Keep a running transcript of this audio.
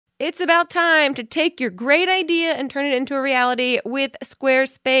It's about time to take your great idea and turn it into a reality with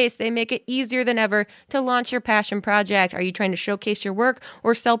Squarespace. They make it easier than ever to launch your passion project. Are you trying to showcase your work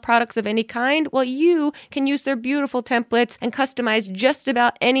or sell products of any kind? Well, you can use their beautiful templates and customize just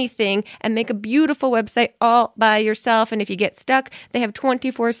about anything and make a beautiful website all by yourself. And if you get stuck, they have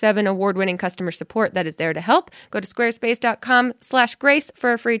 24/7 award-winning customer support that is there to help. Go to squarespace.com/grace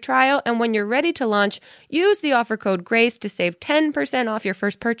for a free trial. And when you're ready to launch, use the offer code GRACE to save 10% off your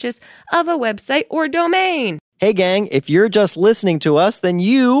first purchase of a website or domain. Hey gang, if you're just listening to us, then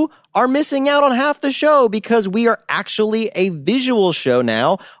you are missing out on half the show because we are actually a visual show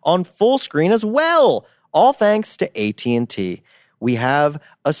now on full screen as well. All thanks to AT&T. We have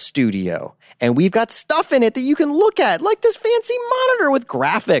a studio and we've got stuff in it that you can look at, like this fancy monitor with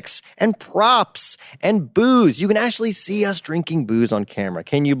graphics and props and booze. You can actually see us drinking booze on camera.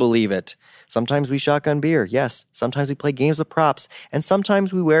 Can you believe it? Sometimes we shotgun beer, yes. Sometimes we play games with props, and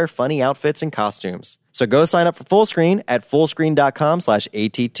sometimes we wear funny outfits and costumes. So go sign up for Fullscreen at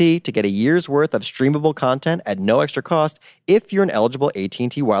fullscreen.com/ATT to get a year's worth of streamable content at no extra cost if you're an eligible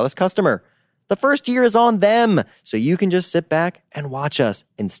AT&T wireless customer. The first year is on them, so you can just sit back and watch us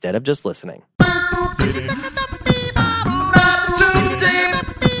instead of just listening.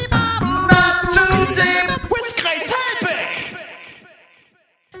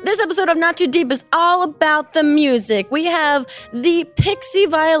 This episode of Not Too Deep is all about the music. We have the pixie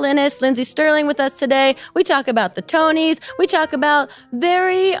violinist, Lindsey Stirling, with us today. We talk about the Tonys. We talk about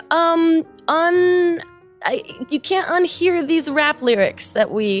very, you can't unhear these rap lyrics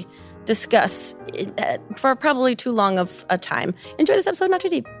that we discuss for probably too long of a time. Enjoy this episode of Not Too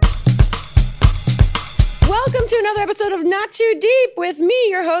Deep. Welcome to another episode of Not Too Deep with me,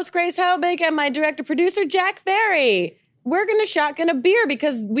 your host, Grace Helbig, and my director-producer, Jack Ferry. We're going to shotgun a beer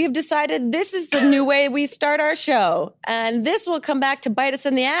because we've decided this is the new way we start our show. And this will come back to bite us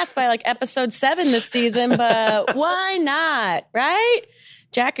in the ass by like episode 7 this season, but why not, right?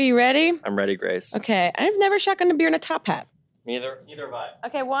 Jack, are you ready? I'm ready, Grace. Okay. I've never shotgunned a beer in a top hat. Neither have I.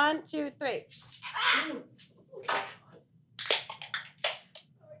 Okay, 1, 2, 3.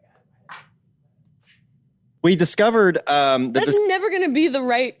 We discovered that That's never going to be the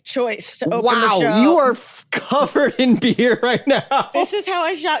right choice to open the show. Wow, you are covered in beer right now. This is how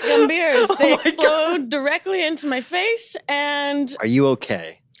I shotgun beers. They explode directly into my face, and... Are you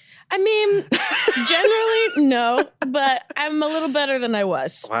okay? I mean, generally, no, but I'm a little better than I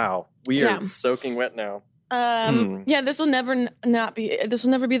was. Wow, we are soaking wet now. Yeah, this will never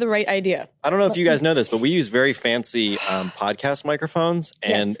be the right idea. I don't know if you guys know this, but we use very fancy podcast microphones,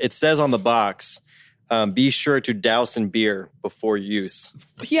 and it says on the box... be sure to douse in beer before use.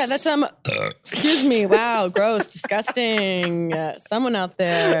 Yeah, that's excuse me. Wow, gross, disgusting. Someone out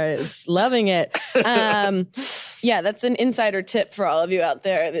there is loving it. Yeah, that's an insider tip for all of you out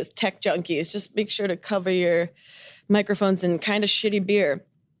there, this tech junkies. Just make sure to cover your microphones in kind of shitty beer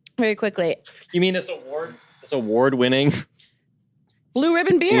very quickly. You mean this award-winning Blue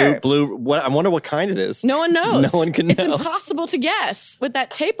Ribbon beer. What? I wonder what kind it is. No one knows. No one can know. It's impossible to guess with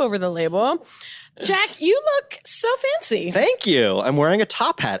that tape over the label. Jack, you look so fancy. Thank you. I'm wearing a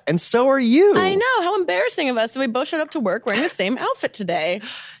top hat, and so are you. I know. How embarrassing of us that we both showed up to work wearing the same outfit today.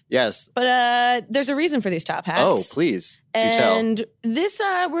 Yes. But there's a reason for these top hats. Oh, please. Do tell. And this,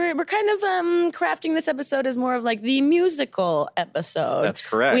 we're kind of crafting this episode as more of like the musical episode. That's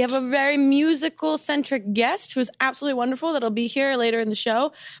correct. We have a very musical-centric guest who's absolutely wonderful that'll be here later in the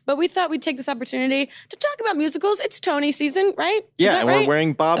show. But we thought we'd take this opportunity to talk about musicals. It's Tony season, right? Yeah, and we're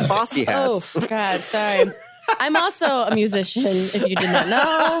wearing Bob Fosse hats. Oh, God, sorry. I'm also a musician, if you did not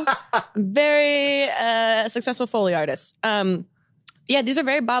know. Very successful Foley artist. Yeah, these are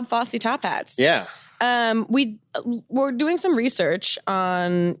very Bob Fosse top hats. Yeah. We're doing some research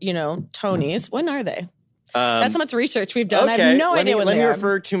on, Tonys. When are they? That's how much research we've done. Okay. I have no idea when they are. Let me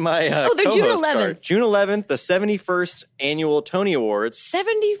refer to my they're June 11th. card. June 11th, the 71st Annual Tony Awards.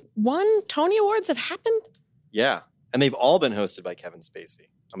 71 Tony Awards have happened? Yeah. And they've all been hosted by Kevin Spacey,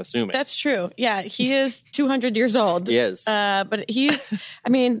 I'm assuming. That's true. Yeah, he is 200 years old. He is. But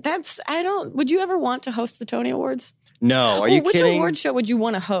would you ever want to host the Tony Awards? No, are you kidding? Which award show would you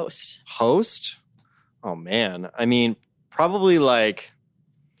want to host? Host? Oh, man. I mean, probably like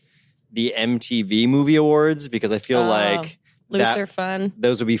the MTV Movie Awards because I feel like looser fun.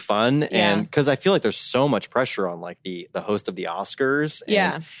 Those would be fun. Yeah. And because I feel like there's so much pressure on like the host of the Oscars.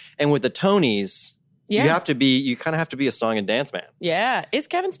 And with the Tonys, you kind of have to be a song and dance man. Yeah. Is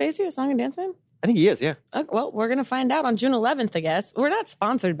Kevin Spacey a song and dance man? I think he is, yeah. Okay, well, we're going to find out on June 11th, I guess. We're not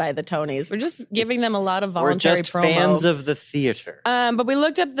sponsored by the Tonys. We're just giving them a lot of voluntary We're just promo. fans of the theater. But we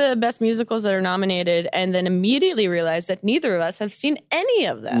looked up the best musicals that are nominated and then immediately realized that neither of us have seen any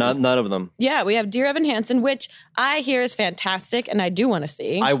of them. None of them. Yeah, we have Dear Evan Hansen, which I hear is fantastic and I do want to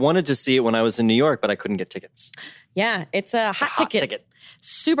see. I wanted to see it when I was in New York, but I couldn't get tickets. Yeah, it's a hot ticket.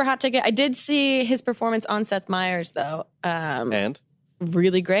 Super hot ticket. I did see his performance on Seth Meyers, though. And?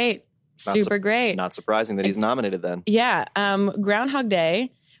 Really great. Super great. Not surprising that he's nominated then. Yeah. Groundhog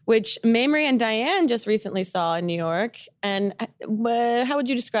Day, which Mamrie and Diane just recently saw in New York. And how would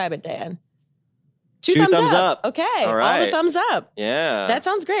you describe it, Diane? Two thumbs up. Okay. All right. All the thumbs up. Yeah. That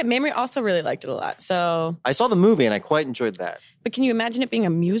sounds great. Mamrie also really liked it a lot. So I saw the movie and I quite enjoyed that. But can you imagine it being a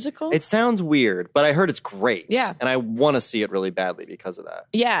musical? It sounds weird, but I heard it's great. Yeah. And I want to see it really badly because of that.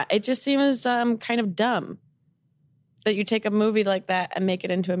 Yeah. It just seems kind of dumb that you take a movie like that and make it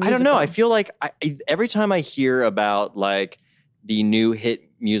into a musical. I don't know. I feel like every time I hear about like the new hit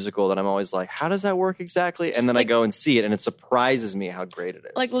musical that I'm always like, how does that work exactly? And then I go and see it and it surprises me how great it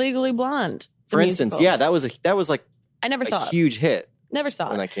is. Like Legally Blonde. For instance, musical. yeah, that was like I never saw a huge hit. Never saw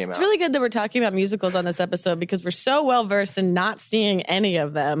when it. that came out. It's really good that we're talking about musicals on this episode because we're so well versed in not seeing any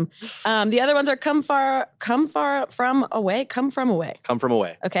of them. The other ones are Come From Away. Come From Away.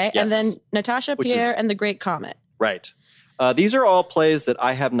 Okay, Yes. and then Natasha Pierre and the Great Comet. Right. These are all plays that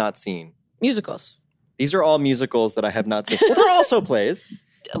I have not seen. Musicals. These are all musicals that I have not seen. Well, they're also plays.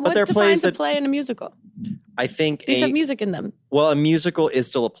 What they're defines plays a that play in a musical? I think These have music in them. Well, a musical is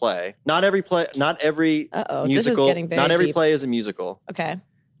still a play. Not every musical. This is getting very not every deep. play is a musical. Okay.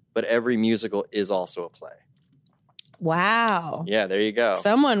 But every musical is also a play. Wow. Yeah, there you go.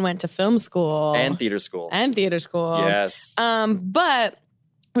 Someone went to film school. And theater school. Yes. But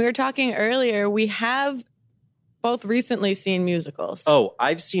we were talking earlier, we have both recently seen musicals. Oh,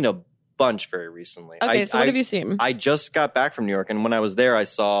 I've seen a bunch very recently. Okay, so what have you seen? I just got back from New York, and when I was there, I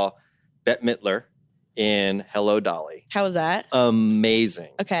saw Bette Midler in Hello, Dolly. How was that? Amazing.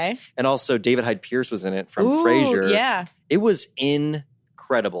 Okay. And also David Hyde Pierce was in it from Ooh, Frasier. Yeah. It was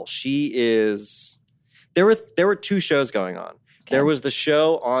incredible. She is... There were two shows going on. Okay. There was the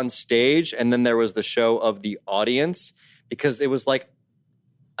show on stage, and then there was the show of the audience, because it was like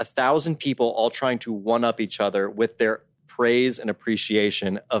 1,000 people all trying to one-up each other with their praise and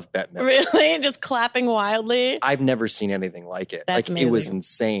appreciation of Bette Midler. Really? Just clapping wildly? I've never seen anything like it. That's amazing. It was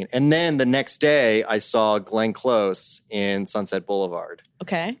insane. And then the next day, I saw Glenn Close in Sunset Boulevard.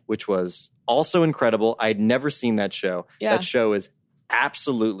 Okay. Which was also incredible. I'd never seen that show. Yeah. That show is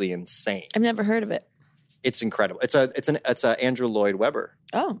absolutely insane. I've never heard of it. It's incredible. It's a Andrew Lloyd Webber.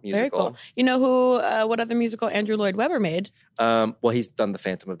 Oh, musical. Very cool. You know who? What other musical Andrew Lloyd Webber made? Well, he's done The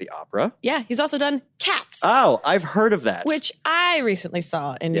Phantom of the Opera. Yeah, he's also done Cats. Oh, I've heard of that. Which I recently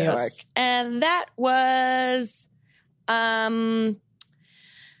saw in New York, and that was,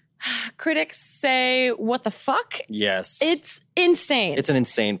 critics say, "What the fuck?" Yes, it's insane. It's an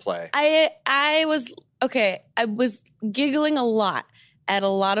insane play. I was giggling a lot at a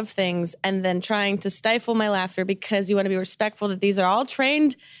lot of things and then trying to stifle my laughter because you want to be respectful that these are all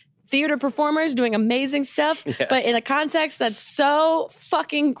trained theater performers doing amazing stuff, yes. But in a context that's so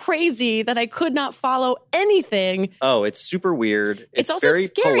fucking crazy that I could not follow anything. Oh, it's super weird. It's also very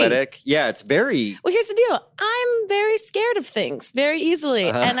scary. poetic. Yeah, it's very... Well, here's the deal. I'm very scared of things very easily.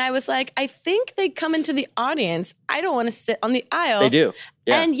 And I was like, I think they come into the audience. I don't want to sit on the aisle. They do.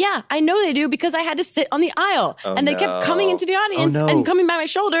 Yeah. And yeah, I know they do because I had to sit on the aisle. And they kept coming into the audience and coming by my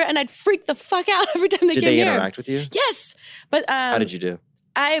shoulder, and I'd freak the fuck out every time they came here. Did they interact with you? Yes. But how did you do?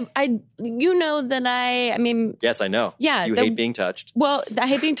 You know that I mean. Yes, I know. Yeah. You hate being touched. Well, I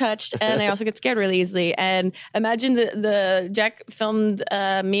hate being touched, and I also get scared really easily. And imagine the Jack filmed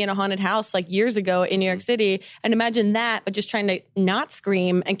me in a haunted house like years ago in New York City, and imagine that, but just trying to not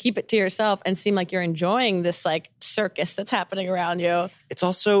scream and keep it to yourself and seem like you're enjoying this like circus that's happening around you.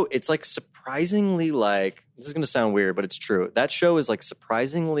 It's like surprisingly like, this is going to sound weird, but it's true. That show is like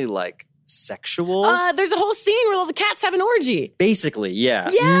surprisingly like sexual. There's a whole scene where all the cats have an orgy. Basically, yeah.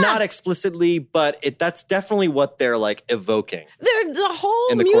 Not explicitly, but that's definitely what they're like evoking. There's a whole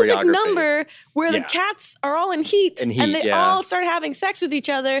in the music number where the cats are all in heat and they yeah. all start having sex with each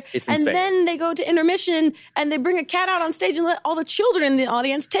other. It's and insane. Then they go to intermission and they bring a cat out on stage and let all the children in the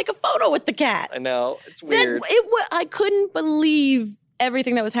audience take a photo with the cat. I know. It's weird. I couldn't believe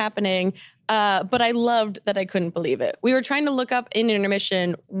everything that was happening. But I loved that I couldn't believe it. We were trying to look up in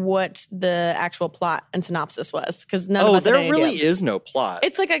intermission what the actual plot and synopsis was because none of us had any idea. There really is no plot.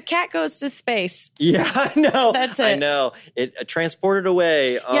 It's like a cat goes to space. Yeah, I know. That's it. I know. It transported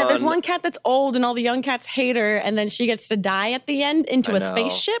away. Yeah, there's one cat that's old and all the young cats hate her, and then she gets to die at the end into a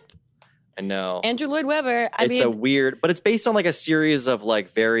spaceship. I know. Andrew Lloyd Webber. But it's based on like a series of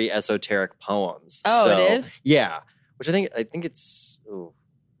like very esoteric poems. Oh, so, it is? Yeah. Which I think it's,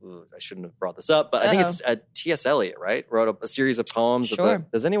 I shouldn't have brought this up, but I think it's T.S. Eliot, right? Wrote a series of poems. Sure.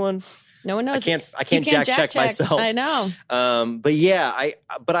 Does anyone? No one knows. I can't jack check myself. I know. But yeah,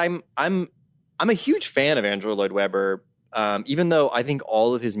 I'm a huge fan of Andrew Lloyd Webber. Even though I think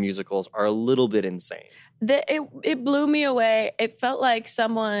all of his musicals are a little bit insane. It blew me away. It felt like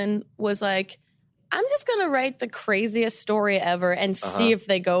someone was like, I'm just going to write the craziest story ever and see if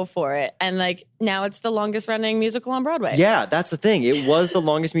they go for it. And like now it's the longest running musical on Broadway. Yeah, that's the thing. It was the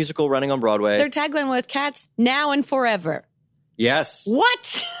longest musical running on Broadway. Their tagline was Cats now and forever. Yes.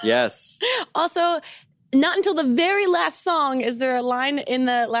 What? Yes. Also, not until the very last song is there a line in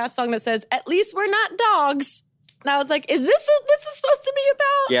the last song that says, "At least we're not dogs." And I was like, is this what this is supposed to be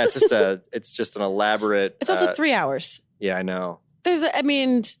about? Yeah, it's just an elaborate. It's also 3 hours. Yeah, I know. It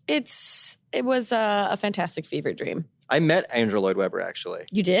was a fantastic fever dream. I met Andrew Lloyd Webber actually.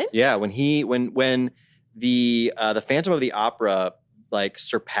 You did? Yeah, when the Phantom of the Opera like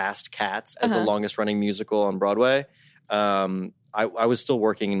surpassed Cats as the longest running musical on Broadway. I was still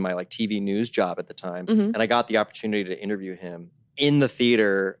working in my like TV news job at the time, and I got the opportunity to interview him in the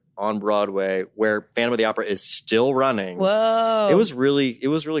theater on Broadway where Phantom of the Opera is still running. Whoa. It was really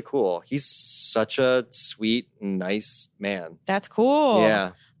cool. He's such a sweet, nice man. That's cool.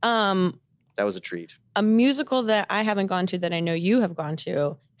 Yeah. That was a treat. A musical that I haven't gone to that I know you have gone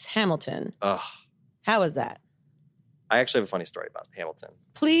to is Hamilton. Ugh. How was that? I actually have a funny story about Hamilton.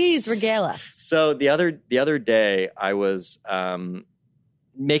 Please regale us. So the other day I was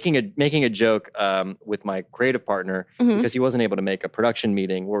making a joke with my creative partner because he wasn't able to make a production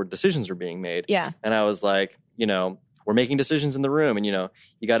meeting where decisions were being made. Yeah. And I was like, we're making decisions in the room, and you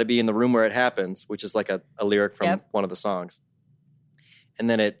got to be in the room where it happens, which is like a lyric from one of the songs. And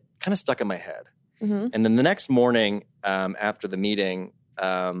then it kind of stuck in my head. And then the next morning after the meeting,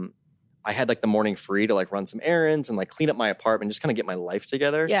 I had like the morning free to like run some errands and like clean up my apartment, just kind of get my life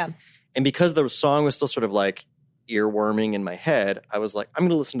together. Yeah. And because the song was still sort of like earworming in my head, I was like, I'm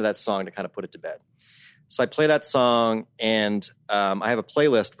going to listen to that song to kind of put it to bed. So I play that song, and I have a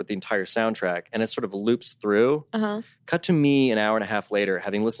playlist with the entire soundtrack, and it sort of loops through. Cut to me an hour and a half later,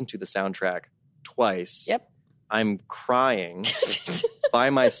 having listened to the soundtrack twice. Yep. I'm crying by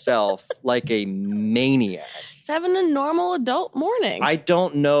myself like a maniac. It's having a normal adult morning. I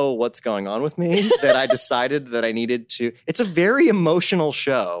don't know what's going on with me that I decided that I needed to. It's a very emotional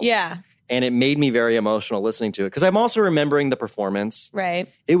show. Yeah. And it made me very emotional listening to it because I'm also remembering the performance. Right.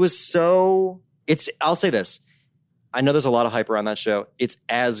 It was I'll say this. I know there's a lot of hype around that show. It's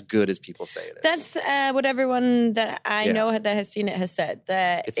as good as people say it That's is. what everyone that I know that has seen it has said.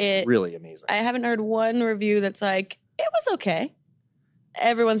 That it's really amazing. I haven't heard one review that's like, it was okay.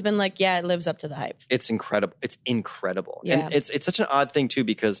 Everyone's been like, yeah, it lives up to the hype. It's incredible. It's incredible. Yeah. And it's such an odd thing, too,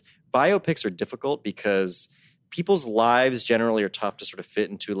 because biopics are difficult because people's lives generally are tough to sort of fit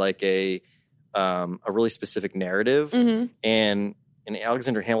into like a really specific narrative. And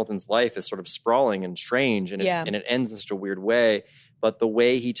Alexander Hamilton's life is sort of sprawling and strange, and it ends in such a weird way. But the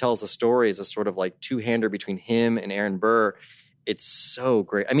way he tells the story is a sort of like two-hander between him and Aaron Burr. It's so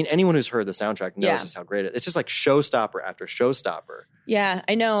great. I mean, anyone who's heard the soundtrack knows just how great it is. It's just like showstopper after showstopper. Yeah,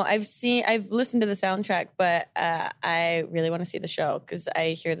 I know. I've listened to the soundtrack, but I really want to see the show because I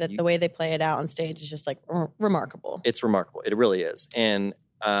hear that the way they play it out on stage is just like remarkable. It's remarkable. It really is. And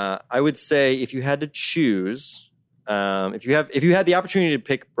I would say if you had to choose, if you had the opportunity to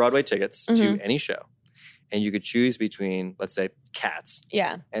pick Broadway tickets to any show, and you could choose between, let's say, Cats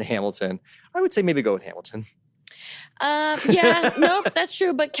and Hamilton, I would say maybe go with Hamilton. Nope, that's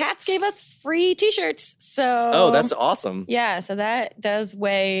true. But Cats gave us free T-shirts, so that's awesome. Yeah, so that does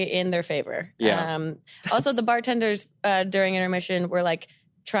weigh in their favor. Yeah. Also, the bartenders during intermission were like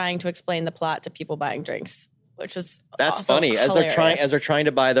trying to explain the plot to people buying drinks, which was funny hilarious. as they're trying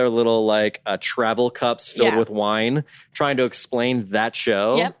to buy their little like travel cups filled with wine, trying to explain that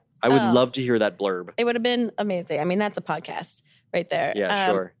show. Yep. I would love to hear that blurb. It would have been amazing. I mean, that's a podcast right there. Yeah,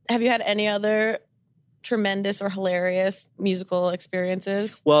 sure. Have you had any other tremendous or hilarious musical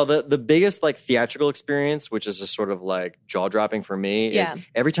experiences? Well, the biggest like theatrical experience, which is just sort of like jaw-dropping for me, is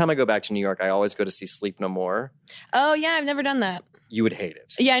every time I go back to New York, I always go to see Sleep No More. Oh, yeah, I've never done that. You would hate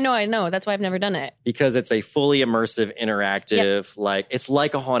it. Yeah, I know. That's why I've never done it. Because it's a fully immersive, interactive, like it's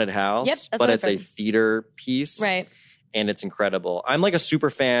like a haunted house, but it's a theater piece. Right. And it's incredible. I'm like a super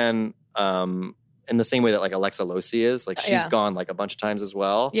fan in the same way that like Alexa Losey is. Like she's gone like a bunch of times as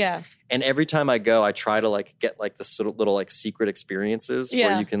well. Yeah. And every time I go, I try to like get like this sort of little like secret experiences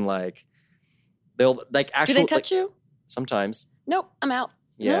where you can like, they'll like actually. Do they touch you? Sometimes. Nope, I'm out.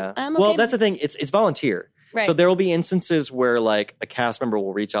 Yeah. I'm Well, okay. that's the thing. It's volunteer. Right. So there will be instances where like a cast member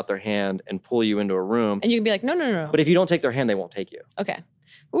will reach out their hand and pull you into a room. And you can be like, no. But if you don't take their hand, they won't take you. Okay.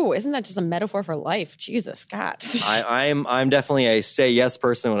 Ooh, isn't that just a metaphor for life? Jesus, God. I'm definitely a say yes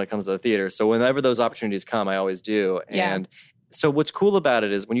person when it comes to the theater. So whenever those opportunities come, I always do. Yeah. And so what's cool about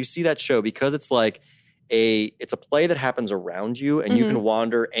it is when you see that show, because it's like it's a play that happens around you and you can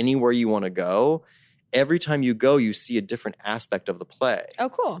wander anywhere you want to go. Every time you go, you see a different aspect of the play. Oh,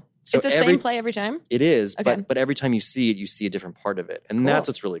 cool. So it's the same play every time? It is, Okay. but every time you see it, you see a different part of it. And Cool. that's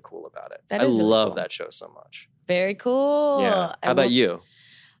what's really cool about it. That I is really love cool. that show so much. Very cool. Yeah. How about you?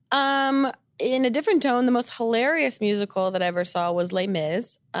 In a different tone, the most hilarious musical that I ever saw was Les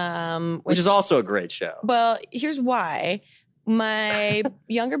Mis. Which is also a great show. Well, here's why. My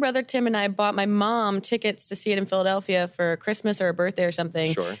younger brother Tim and I bought my mom tickets to see it in Philadelphia for Christmas or a birthday or something.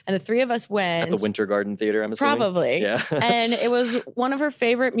 Sure. And the three of us went. At the Winter Garden Theater, I'm assuming? Probably. Yeah. And it was one of her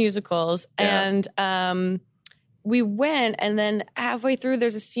favorite musicals. Yeah. And we went, and then halfway through,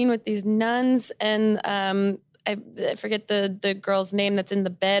 there's a scene with these nuns, and I forget the girl's name that's in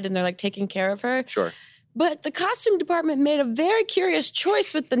the bed, and they're like taking care of her. Sure. But the costume department made a very curious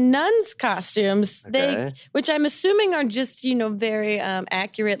choice with the nuns' costumes. Okay. Which I'm assuming are just, very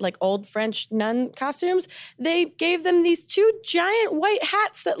accurate, like old French nun costumes. They gave them these two giant white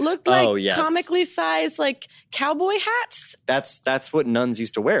hats that looked like comically sized, like cowboy hats. That's what nuns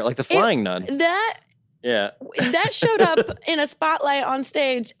used to wear, like the flying nun. Yeah. That showed up in a spotlight on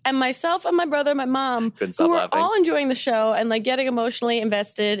stage, and myself and my brother and my mom, who were all enjoying the show and like getting emotionally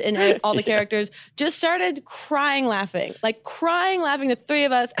invested in all the characters, just started crying laughing, the three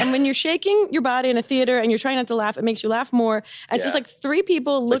of us. And when you're shaking your body in a theater and you're trying not to laugh, it makes you laugh more. And it's just like three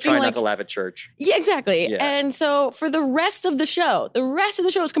people looking trying not to laugh at church. Yeah, exactly. Yeah. And so for the rest of the show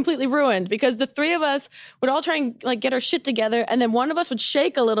was completely ruined because the three of us would all try and like get our shit together, and then one of us would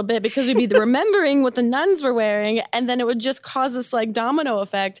shake a little bit because we'd be remembering what the nuns were wearing, and then it would just cause this like domino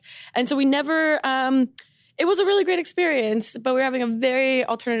effect. And so we never it was a really great experience, but we were having a very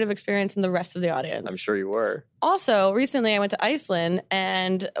alternative experience in the rest of the audience. I'm sure you were. Also, recently I went to Iceland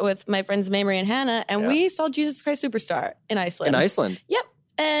and with my friends Mamrie and Hannah, and we saw Jesus Christ Superstar in Iceland. In Iceland? Yep.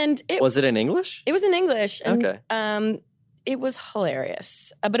 And was it in English? It was in English. And, okay. It was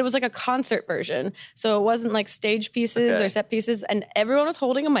hilarious, but it was like a concert version. So it wasn't like stage pieces or set pieces. And everyone was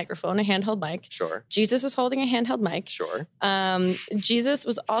holding a microphone, a handheld mic. Sure. Jesus was holding a handheld mic. Sure. Jesus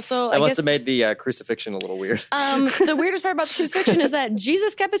was also... That must have made the crucifixion a little weird. The weirdest part about the crucifixion is that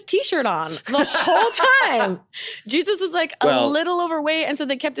Jesus kept his t-shirt on the whole time. Jesus was like a little overweight, and so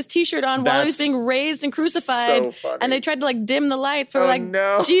they kept his t-shirt on while he was being raised and crucified. So funny. And they tried to like dim the lights, but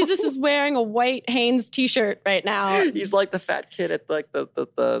no. Jesus is wearing a white Hanes t-shirt right now. He's like the fat kid at like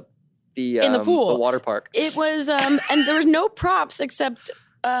the in the pool, the water park. It was and there was no props except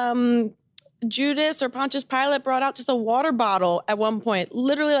Judas or Pontius Pilate brought out just a water bottle at one point,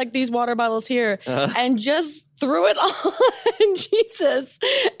 literally like these water bottles here, and just threw it on Jesus.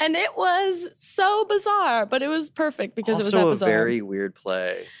 And it was so bizarre, but it was perfect because also it was that bizarre. Also a very weird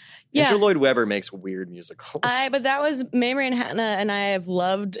play. Yeah. Andrew Lloyd Webber makes weird musicals. But that was Mamrie and Hannah and I have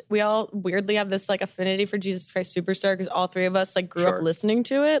loved. We all weirdly have this like affinity for Jesus Christ Superstar because all three of us like grew up listening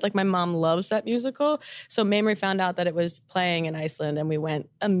to it. Like my mom loves that musical. So Mamrie found out that it was playing in Iceland and we went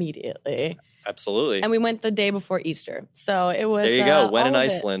immediately. Absolutely. And we went the day before Easter. So it was. There you go. When in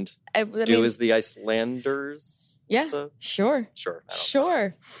Iceland. I Do mean, as the Icelanders. Yeah. Sure.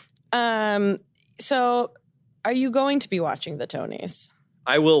 Sure. So are you going to be watching the Tonys?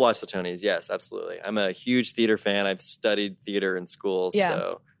 I will watch the Tonys. Yes, absolutely. I'm a huge theater fan. I've studied theater in school,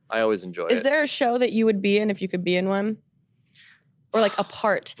 so I always enjoy it. Is there a show that you would be in if you could be in one? Or like a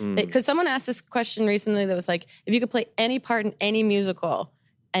part? Because someone asked this question recently that was like, if you could play any part in any musical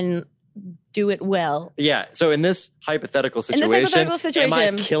and do it well. Yeah. So in this hypothetical situation, am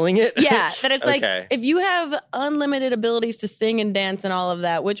I killing it? Yeah. That it's like, if you have unlimited abilities to sing and dance and all of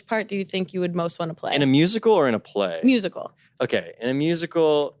that, which part do you think you would most want to play? In a musical or in a play? Musical. Okay. In a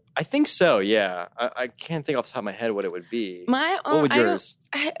musical, I think so, yeah. I can't think off the top of my head what it would be. What would yours?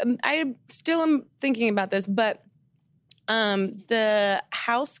 I still am thinking about this, but the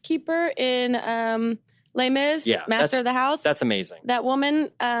housekeeper in Les Mis, Master of the House. That's amazing. That woman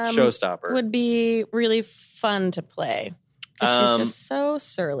showstopper would be really fun to play. She's just so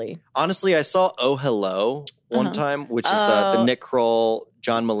surly. Honestly, I saw Oh Hello one time, which is the Nick Kroll,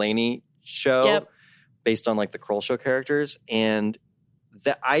 John Mulaney show based on like the Kroll Show characters. And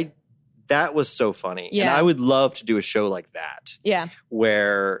that was so funny. Yeah. And I would love to do a show like that. Yeah.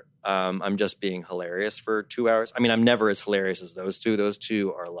 Where I'm just being hilarious for 2 hours. I mean, I'm never as hilarious as those two. Those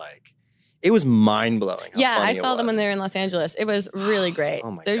two are like It was mind-blowing. Yeah, I saw them when they were in Los Angeles. It was really great.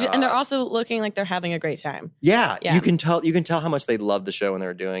 Oh my God. God. And they're also looking like they're having a great time. Yeah, you can tell how much they loved the show when they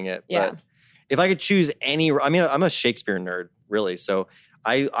were doing it. Yeah. But if I could choose any, I mean, I'm a Shakespeare nerd, really. So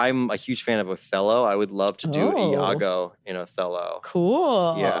I'm a huge fan of Othello. I would love to do Iago in Othello.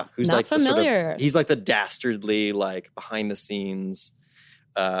 Cool. Yeah, who's Not like familiar. the sort of, he's like the dastardly, like behind the scenes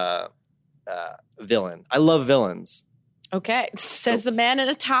villain. I love villains. Okay, says the man in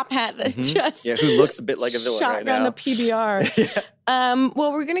a top hat that just who looks a bit like a villain right now. Shotgun the PBR.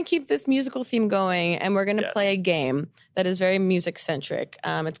 Well, we're going to keep this musical theme going, and we're going to play a game that is very music-centric.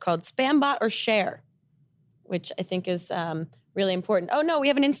 It's called Spambot or Share, which I think is really important. Oh, no, we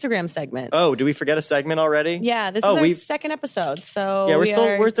have an Instagram segment. Oh, did we forget a segment already? Yeah, this is our second episode. So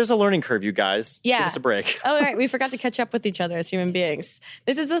yeah, there's a learning curve, you guys. Yeah. Give us a break. Oh, right. We forgot to catch up with each other as human beings.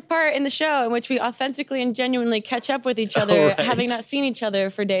 This is the part in the show in which we authentically and genuinely catch up with each other, having not seen each other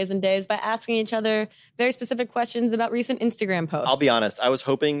for days and days, by asking each other very specific questions about recent Instagram posts. I'll be honest. I was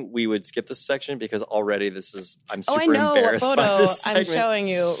hoping we would skip this section because already I'm super I know embarrassed what by photo this segment. I'm showing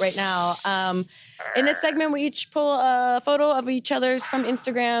you right now. In this segment, we each pull a photo of each other's from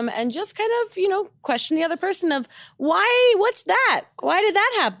Instagram and just kind of, question the other person of what's that? Why did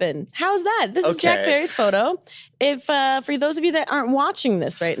that happen? How's that? This is Jack Ferry's photo. If for those of you that aren't watching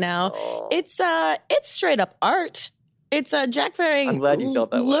this right now, it's straight up art. It's Jack Ferry. I'm glad you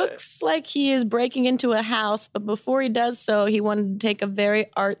felt that looks like he is breaking into a house, but before he does so, he wanted to take a very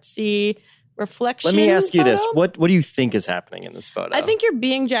artsy reflection. Let me ask you this. photo. What do you think is happening in this photo? I think you're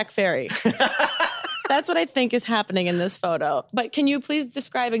being Jack Ferry. That's what I think is happening in this photo. But can you please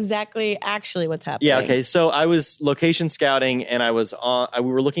describe actually what's happening? Yeah, okay. So I was location scouting and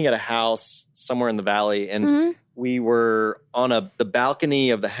we were looking at a house somewhere in the valley, and we were on the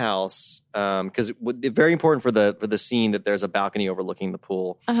balcony of the house because it's very important for the scene that there's a balcony overlooking the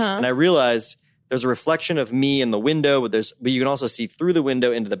pool. And I realized there's a reflection of me in the window, but you can also see through the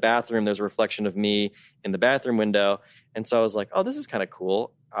window into the bathroom. There's a reflection of me in the bathroom window. And so I was like, oh, this is kind of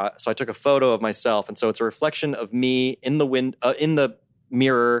cool. So I took a photo of myself. And so it's a reflection of me in the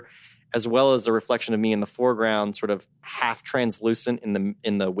mirror, as well as the reflection of me in the foreground, sort of half translucent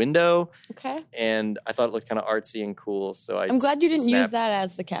in the window. Okay. And I thought it looked kind of artsy and cool. So I'm glad you didn't use that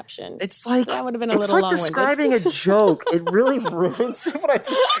as the caption. It's like that would have been a little long-winded. It's like describing a joke. It really ruins it when I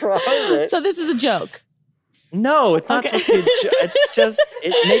describe it. So this is a joke. No, it's not supposed to be a joke. It's just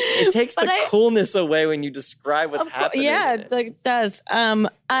it takes the coolness away when you describe what's happening. Yeah, it does.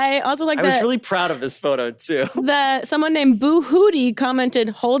 I also like that. I was really proud of this photo too. That someone named Boo Hootie commented,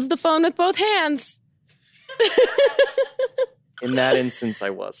 "Holds the phone with both hands." In that instance,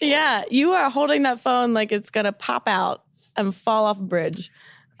 I was. Yeah, you are holding that phone like it's gonna pop out and fall off a bridge.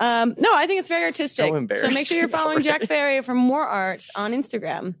 No, I think it's very artistic. So embarrassing. So make sure you're following Jack Ferry for more art on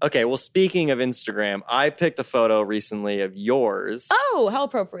Instagram. Okay, well, speaking of Instagram, I picked a photo recently of yours. Oh, how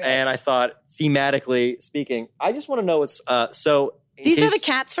appropriate. And I thought, thematically speaking, I just want to know what's These are the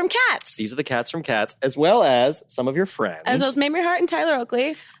cats from Cats. These are the cats from Cats, as well as some of your friends. As well as Mamie Hart and Tyler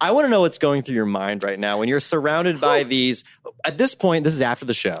Oakley. I want to know what's going through your mind right now when you're surrounded by these. At this point, this is after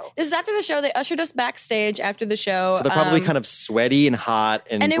the show. This is after the show. They ushered us backstage after the show. So they're probably kind of sweaty and hot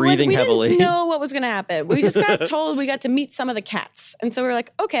and breathing heavily. We didn't know what was going to happen. We just got told we got to meet some of the cats. And so we were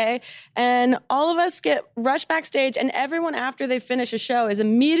like, okay. And all of us get rushed backstage, and everyone after they finish a show is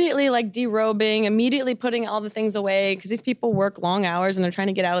immediately like derobing, immediately putting all the things away because these people work long hours and they're trying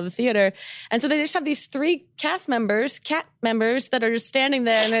to get out of the theater. And so they just have these 3 cat members that are just standing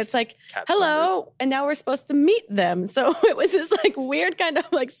there, and it's like, hello. Members. And now we're supposed to meet them. So it was this like weird kind of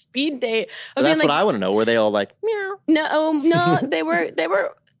like speed date. That's what I want to know. Were they all like, meow? No, they were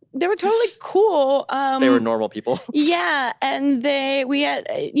totally cool. They were normal people. Yeah. And we had,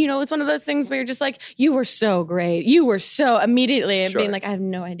 it's one of those things where you're just like, you were so great. You were so immediately, and being like, I have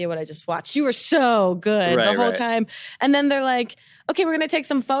no idea what I just watched. You were so good the whole time. And then they're like, okay, we're going to take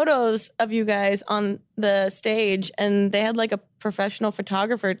some photos of you guys on the stage. And they had like a professional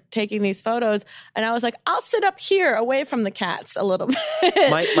photographer taking these photos. And I was like, I'll sit up here away from the cats a little bit.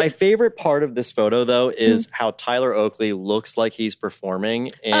 My favorite part of this photo, though, is how Tyler Oakley looks like he's performing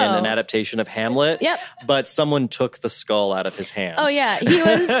in an adaptation of Hamlet. Yep. But someone took the skull out of his hand. Oh, yeah. He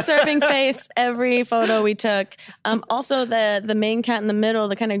was serving face every photo we took. Also, the main cat in the middle,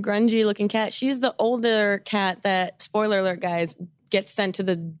 the kind of grungy looking cat, she's the older cat that, spoiler alert, guys, gets sent to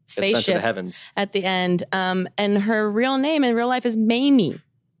the spaceship sent to the heavens at the end. And her real name in real life is Mamie.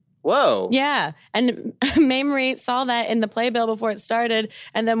 Whoa. Yeah. And Mamrie saw that in the playbill before it started.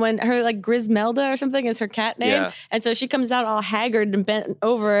 And then when her like Grismelda or something is her cat name. Yeah. And so she comes out all haggard and bent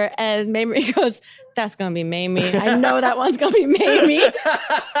over and Mamrie goes, that's going to be Mamie. I know that one's going to be Mamie.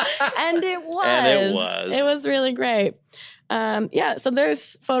 And it was. And it was. It was really great. Yeah. So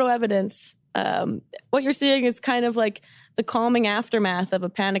there's photo evidence. What you're seeing is kind of like the calming aftermath of a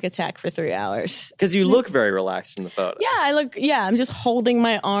panic attack for 3 hours. Because you look very relaxed in the photo. Yeah, I'm just holding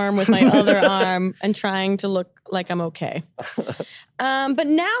my arm with my other arm and trying to look like I'm okay. But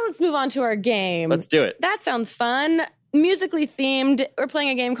now let's move on to our game. Let's do it. That sounds fun. Musically themed. We're playing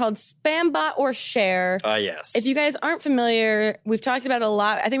a game called Spambot or Share. Yes. If you guys aren't familiar, we've talked about it a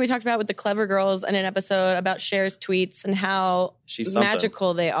lot. I think we talked about it with the Clever Girls in an episode about Cher's tweets and how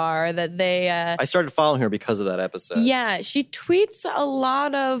magical they are. That they. I started following her because of that episode. Yeah, she tweets a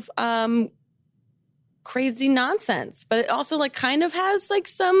lot of crazy nonsense, but it also like kind of has like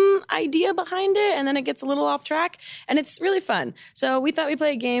some idea behind it, and then it gets a little off track, and it's really fun. So we thought we'd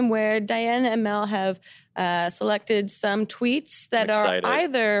play a game where Diane and Mel have selected some tweets that are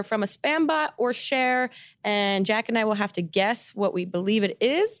either from a spam bot or Share, and Jack and I will have to guess what we believe it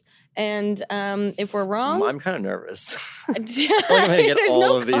is. And if we're wrong, I'm kind of nervous. I feel like I'm going to get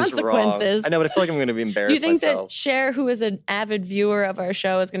all of these wrong. I know, but I feel like I'm going to be embarrassed. Do you think myself. that Cher, who is an avid viewer of our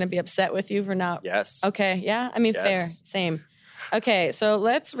show, is going to be upset with you for not? Yes. Okay. Yeah. I mean, yes. Fair. Same. Okay. So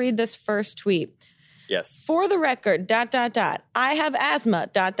let's read this first tweet. Yes. For the record, ... I have asthma, ...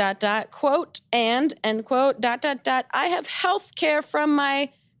 quote, and, end quote, ... I have health care from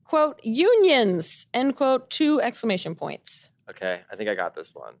my, quote, unions, end quote, 2 exclamation points. Okay, I think I got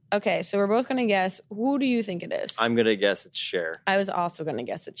this one. Okay, so we're both going to guess. Who do you think it is? I'm going to guess it's Cher. I was also going to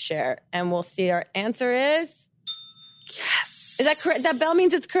guess it's Cher. And we'll see. Our answer is... Yes. Is that correct? That bell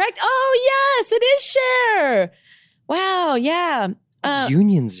means it's correct? Oh, yes, it is Cher. Wow, yeah.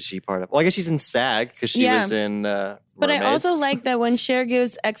 Unions is she part of? Well, I guess she's in SAG because she was in Mermaids. But I also like that when Cher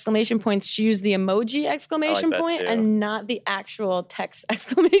gives exclamation points, she used the emoji exclamation point too. And not the actual text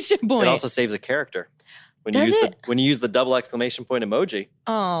exclamation point. It also saves a character. When you use the double exclamation point emoji.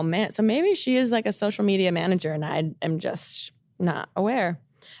 Oh, man. So maybe she is like a social media manager and I am just not aware.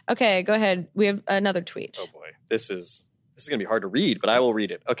 Okay, go ahead. We have another tweet. Oh, boy. This is going to be hard to read, but I will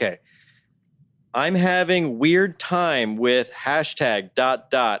read it. Okay. I'm having weird time with hashtag ...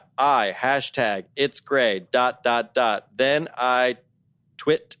 I hashtag it's gray ... Then I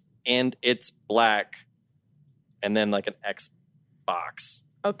twit and it's black. And then like an X box.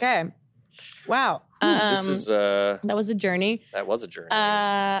 Okay. Wow. This is that was a journey. That was a journey.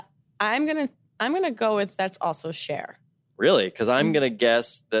 I'm gonna go with that's also Cher. Really? Because I'm gonna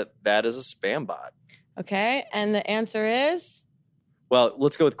guess that is a spam bot. Okay, and the answer is. Well,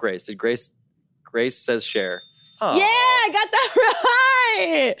 let's go with Grace. Did Grace says Cher? Huh. Yeah, I got that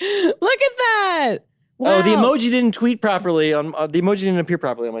right. Look at that. Wow. Oh, the emoji didn't tweet properly on the emoji didn't appear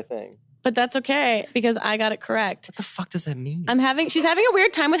properly on my thing. But that's okay because I got it correct. What the fuck does that mean? She's having a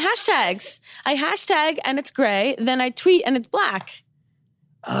weird time with hashtags. I hashtag and it's gray, then I tweet and it's black.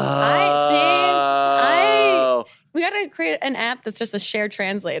 We got to create an app that's just a Cher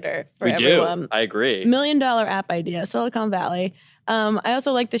translator for everyone. I agree. $1 million app idea, Silicon Valley. I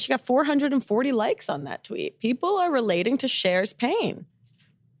also like that she got 440 likes on that tweet. People are relating to Cher's pain.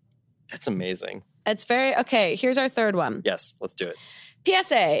 That's amazing. It's very, okay, here's our third one. Yes, let's do it.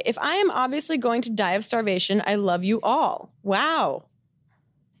 PSA, if I am obviously going to die of starvation, I love you all. Wow.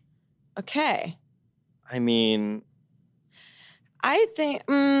 Okay. I mean. I think,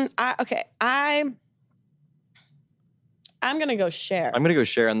 I'm going to go Cher. I'm going to go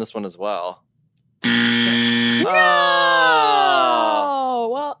Cher on this one as well. No!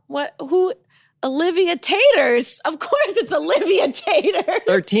 Well, who? Olivia Taters. Of course it's Olivia Taters.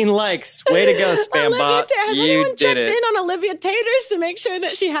 13 likes. Way to go, spam bot. Has anyone checked in on Olivia Taters to make sure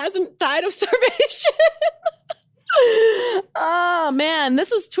that she hasn't died of starvation? Oh, man.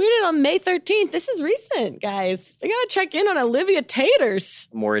 This was tweeted on May 13th. This is recent, guys. We got to check in on Olivia Taters.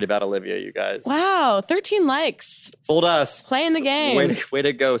 I'm worried about Olivia, you guys. Wow. 13 likes. Fooled us. Playing the game. Way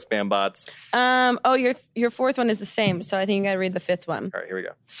to go, spam bots. Your fourth one is the same, so I think you got to read the fifth one. All right, here we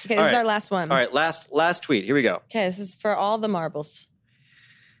go. Okay, this is our last one. All right, last tweet. Here we go. Okay, this is for all the marbles.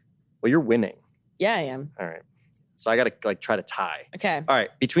 Well, you're winning. Yeah, I am. All right. So I got to try to tie. Okay. All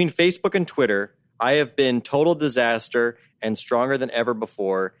right. Between Facebook and Twitter, I have been total disaster and stronger than ever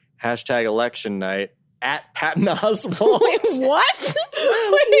before. Hashtag election night at Patton Oswalt. Wait, what?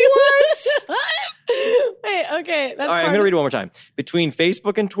 What? Wait, okay. That's all right, I'm going to read it one more time. Between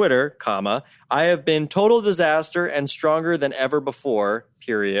Facebook and Twitter, I have been total disaster and stronger than ever before,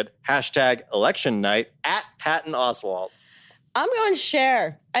 period. Hashtag election night at Patton Oswalt. I'm going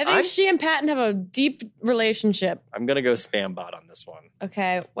Cher. I think she and Patton have a deep relationship. I'm going to go spam bot on this one.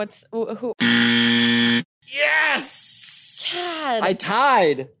 Okay, who? Yes! God. I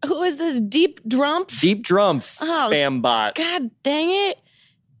tied. Who is this? Deep Drumpf? Deep Drumpf, spam bot. God dang it.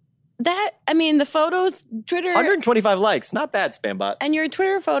 The photos, Twitter. 125 likes. Not bad, spam bot. And your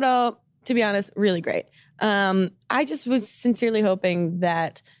Twitter photo, to be honest, really great. I just was sincerely hoping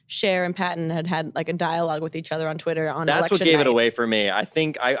that Cher and Patton had like a dialogue with each other on Twitter on That's election what gave night. it away for me. I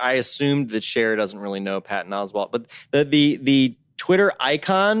think I assumed that Cher doesn't really know Patton Oswalt, but the Twitter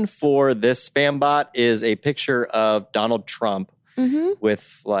icon for this spam bot is a picture of Donald Trump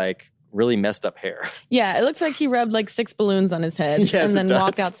with like really messed up hair. Yeah, it looks like he rubbed like 6 balloons on his head Yes, and then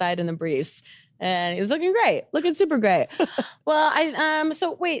walked outside in the breeze. And he's looking great, looking super great. Well,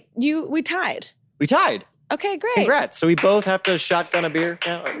 so wait, we tied. We tied. Okay, great. Congrats. So we both have to shotgun a beer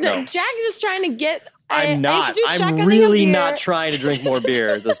now? No. Jack is just trying to get... I'm not. I'm shotgunning really a beer. not trying to drink more beer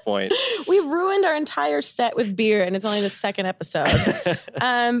at this point. We've ruined our entire set with beer, and it's only the second episode.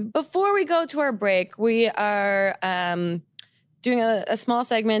 Before we go to our break, we are doing a small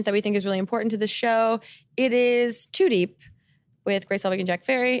segment that we think is really important to the show. It is Too Deep with Grace Helbig and Jack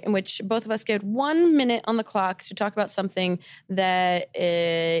Ferry, in which both of us get 1 minute on the clock to talk about something that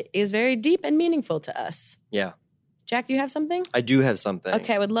is very deep and meaningful to us. Yeah. Jack, do you have something? I do have something.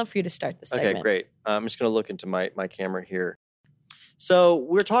 Okay, I would love for you to start this segment. Okay, great. I'm just going to look into my camera here. So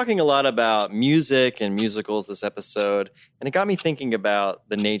we're talking a lot about music and musicals this episode, and it got me thinking about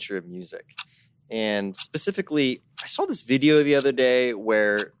the nature of music. And specifically, I saw this video the other day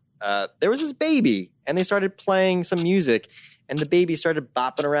where there was this baby, and they started playing some music, and the baby started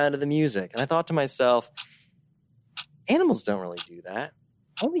bopping around to the music. And I thought to myself, animals don't really do that.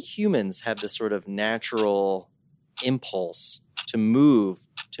 Only humans have this sort of natural impulse to move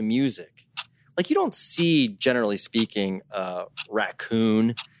to music. Like you don't see, generally speaking, a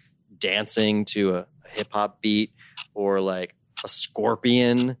raccoon dancing to a hip-hop beat or like a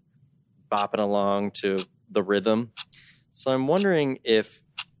scorpion bopping along to the rhythm. So I'm wondering if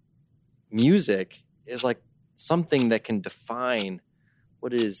music is like something that can define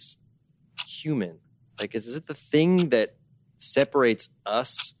what is human. Like, is it the thing that separates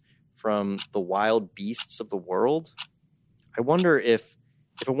us from the wild beasts of the world? I wonder if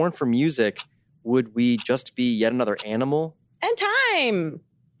it weren't for music, would we just be yet another animal? And time.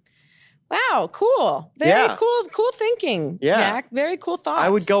 Wow, cool. Very cool thinking, Jack. Very cool thoughts. I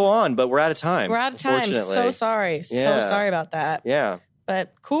would go on, but we're out of time. We're out of time. So sorry. Yeah. So sorry about that. Yeah.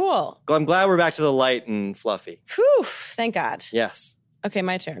 But cool. I'm glad we're back to the light and fluffy. Whew, thank God. Yes. Okay,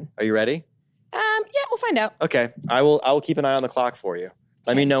 my turn. Are you ready? Yeah, we'll find out. Okay. I will keep an eye on the clock for you.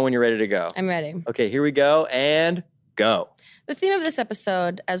 Let me know when you're ready to go. I'm ready. Okay, here we go and go. The theme of this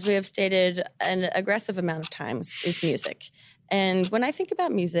episode, as we have stated an aggressive amount of times, is music. And when I think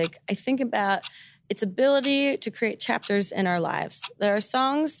about music, I think about its ability to create chapters in our lives. There are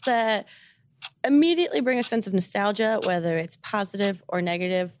songs that immediately bring a sense of nostalgia, whether it's positive or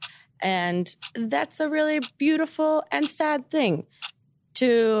negative. And that's a really beautiful and sad thing,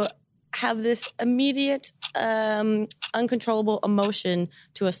 to have this immediate, uncontrollable emotion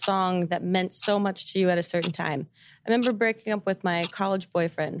to a song that meant so much to you at a certain time. I remember breaking up with my college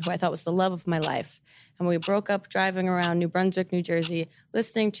boyfriend, who I thought was the love of my life. And we broke up driving around New Brunswick, New Jersey,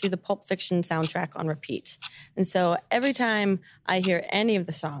 listening to the Pulp Fiction soundtrack on repeat. And so every time I hear any of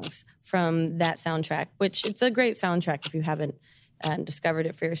the songs from that soundtrack, which it's a great soundtrack if you haven't discovered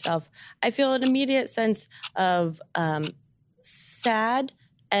it for yourself, I feel an immediate sense of sad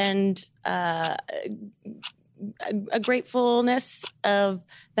and a gratefulness of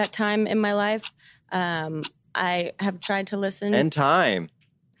that time in my life. I have tried to listen. And time.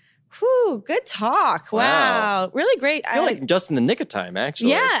 Whew, good talk. Wow. Really great. I feel like just in the nick of time,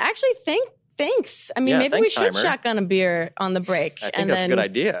 actually. Yeah, actually, thanks. I mean, maybe we should shotgun a beer on the break. I think that's a good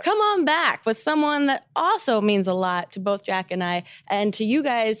idea. Come on back with someone that also means a lot to both Jack and I, and to you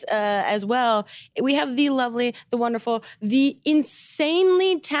guys as well. We have the lovely, the wonderful, the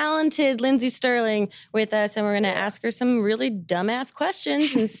insanely talented Lindsey Stirling with us, and we're going to ask her some really dumbass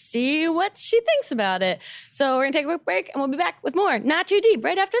questions and see what she thinks about it. So we're going to take a quick break, and we'll be back with more Not Too Deep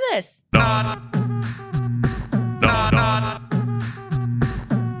right after this.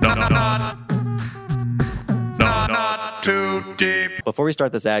 Not too deep. Before we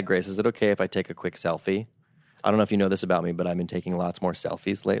start this ad, Grace, is it okay if I take a quick selfie? I don't know if you know this about me, but I've been taking lots more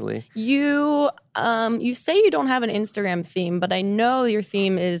selfies lately. You say you don't have an Instagram theme, but I know your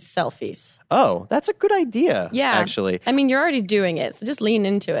theme is selfies. Oh, that's a good idea, Yeah. actually. I mean, you're already doing it, so just lean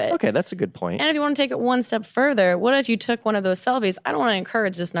into it. Okay, that's a good point. And if you want to take it one step further, what if you took one of those selfies? I don't want to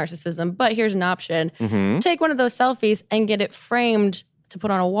encourage this narcissism, but here's an option. Take one of those selfies and get it framed to put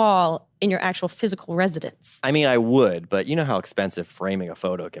on a wall in your actual physical residence. I mean, I would, but you know how expensive framing a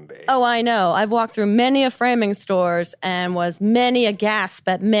photo can be. Oh, I know. I've walked through many a framing stores and was many a gasp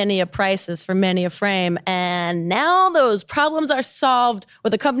at many a prices for many a frame. And now those problems are solved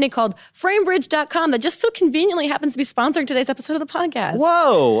with a company called Framebridge.com that just so conveniently happens to be sponsoring today's episode of the podcast.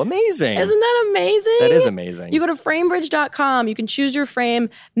 Whoa, amazing. Isn't that amazing? That is amazing. You go to Framebridge.com. You can choose your frame,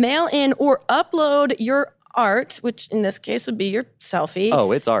 mail in, or upload your art, which in this case would be your selfie.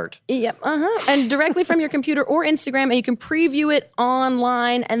 Oh, it's art. Yep, and directly from your computer or Instagram, and you can preview it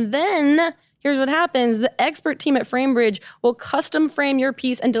online. And then here's what happens. The expert team at Framebridge will custom frame your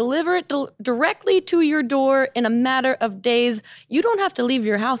piece and deliver it directly to your door in a matter of days. You don't have to leave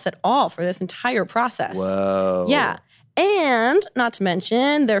your house at all for this entire process. Whoa. Yeah. And not to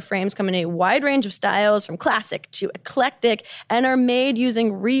mention, their frames come in a wide range of styles from classic to eclectic and are made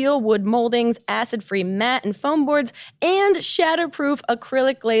using real wood moldings, acid-free matte and foam boards, and shatterproof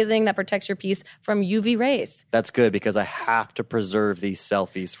acrylic glazing that protects your piece from UV rays. That's good because I have to preserve these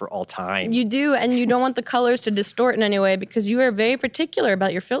selfies for all time. You do, and you don't want the colors to distort in any way because you are very particular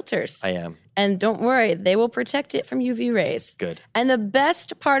about your filters. I am. And don't worry, they will protect it from UV rays. Good. And the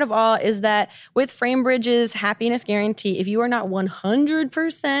best part of all is that with Framebridge's happiness guarantee, if you are not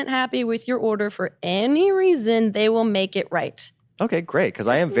 100% happy with your order for any reason, they will make it right. Okay, great, because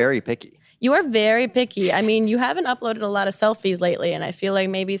I am very picky. You are very picky. I mean, you haven't uploaded a lot of selfies lately, and I feel like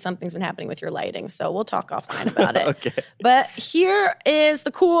maybe something's been happening with your lighting. So we'll talk offline about it. Okay. But here is the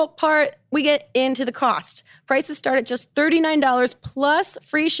cool part. We get into the cost. Prices start at just $39 plus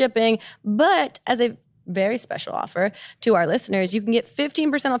free shipping. But as a very special offer to our listeners, you can get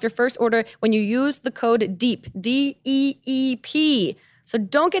 15% off your first order when you use the code DEEP, D-E-E-P. So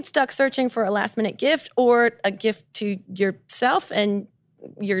don't get stuck searching for a last-minute gift or a gift to yourself and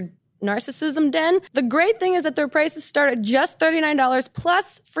your narcissism den. The great thing is that their prices start at just $39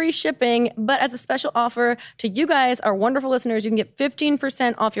 plus free shipping. But as a special offer to you guys, our wonderful listeners, you can get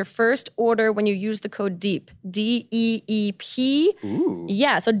 15% off your first order when you use the code DEEP, D-E-E-P. Ooh.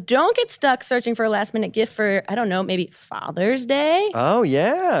 Yeah, so don't get stuck searching for a last minute gift for, I don't know, maybe Father's Day. Oh,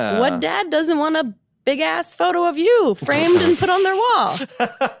 yeah. What dad doesn't want a big ass photo of you framed and put on their wall?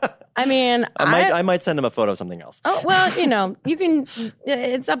 I mean, I might send him a photo of something else. Oh, well, you know, you can,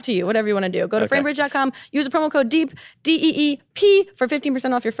 it's up to you, whatever you want to do. Go to Framebridge.com, use the promo code DEEP, D-E-E-P, for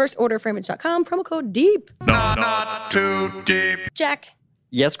 15% off your first order. Framebridge.com, promo code DEEP. Not too deep. Jack,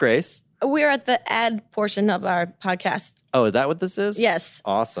 Yes, Grace. we're at the ad portion of our podcast. Oh, is that what this is? Yes.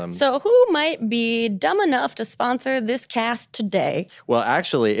 Awesome. So who might be dumb enough to sponsor this cast today? Well,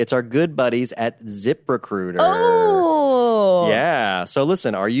 actually, it's our good buddies at ZipRecruiter. Oh. Yeah. So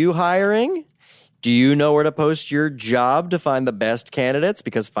listen, are you hiring? Do you know where to post your job to find the best candidates?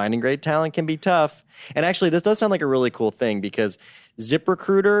 Because finding great talent can be tough. And actually, this does sound like a really cool thing because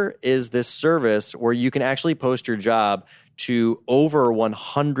ZipRecruiter is this service where you can actually post your job to over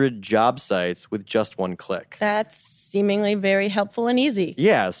 100 job sites with just one click. That's seemingly very helpful and easy.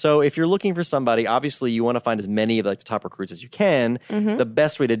 Yeah, so if you're looking for somebody, obviously you want to find as many of the top recruits as you can. Mm-hmm. The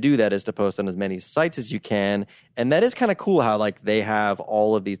best way to do that is to post on as many sites as you can. And that is kind of cool how they have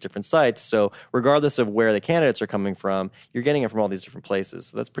all of these different sites. So regardless of where the candidates are coming from, you're getting it from all these different places.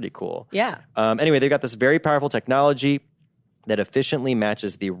 So that's pretty cool. Yeah. Anyway, they've got this very powerful technology that efficiently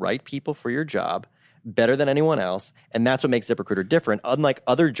matches the right people for your job better than anyone else, and that's what makes ZipRecruiter different. Unlike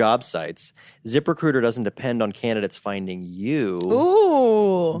other job sites, ZipRecruiter doesn't depend on candidates finding you.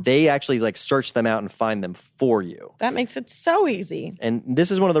 Ooh. They actually search them out and find them for you. That makes it so easy. And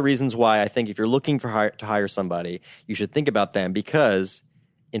this is one of the reasons why I think if you're looking to hire somebody, you should think about them because,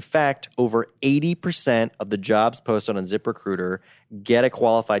 in fact, over 80% of the jobs posted on ZipRecruiter get a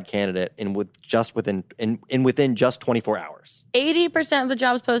qualified candidate within just 24 hours. 80% of the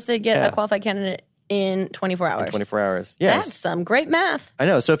jobs posted get a qualified candidate in 24 hours. 24 hours. Yes. That's some great math. I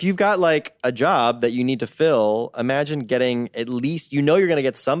know. So if you've got a job that you need to fill, imagine getting at least, you're going to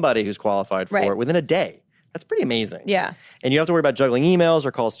get somebody who's qualified for it within a day. That's pretty amazing. Yeah. And you don't have to worry about juggling emails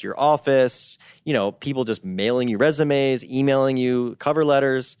or calls to your office, people just mailing you resumes, emailing you cover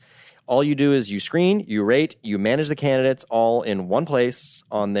letters. All you do is you screen, you rate, you manage the candidates all in one place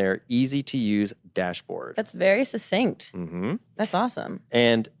on their easy-to-use dashboard. That's very succinct. Mm-hmm. That's awesome.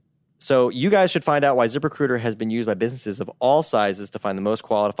 And So you guys should find out why ZipRecruiter has been used by businesses of all sizes to find the most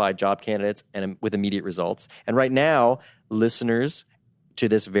qualified job candidates and with immediate results. And right now, listeners to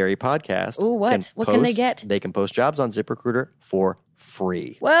this very podcast, Ooh, what? What can they get? They can post jobs on ZipRecruiter for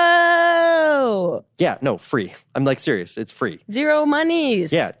free. Whoa! Yeah, no, free. I'm like serious. It's free. Zero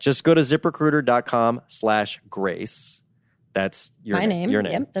monies. Yeah, just go to ZipRecruiter.com/Grace. That's your my name. Your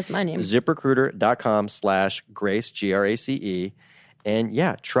name. Yep, that's my name. ZipRecruiter.com/Grace, GRACE. And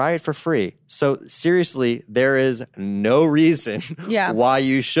yeah, try it for free. So seriously, there is no reason why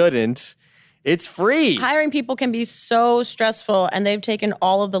you shouldn't. It's free. Hiring people can be so stressful, and they've taken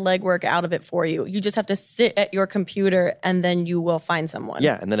all of the legwork out of it for you. You just have to sit at your computer, and then you will find someone.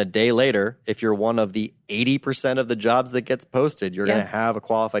 Yeah, and then a day later, if you're one of the 80% of the jobs that gets posted, you're going to have a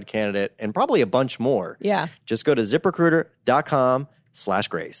qualified candidate and probably a bunch more. Yeah. Just go to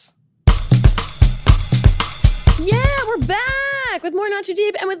ZipRecruiter.com/Grace. Yeah, we're back with more Not Too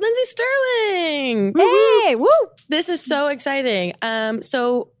Deep and with Lindsey Stirling. Hey, woo! This is so exciting.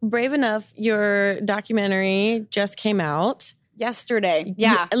 So Brave Enough, your documentary just came out. Yesterday.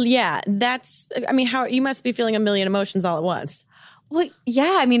 Yeah. Yeah. That's, I mean, how you must be feeling a million emotions all at once. Well,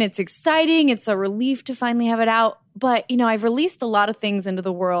 yeah, I mean, it's exciting. It's a relief to finally have it out. But, you know, I've released a lot of things into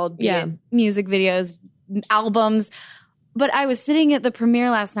the world, be it music videos, albums. But I was sitting at the premiere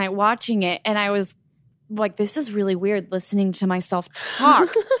last night watching it, and I was like, this is really weird listening to myself talk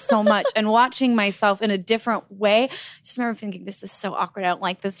so much and watching myself in a different way. Just remember thinking, this is so awkward. I don't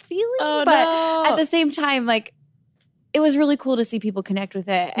like this feeling. But at the same time, like, it was really cool to see people connect with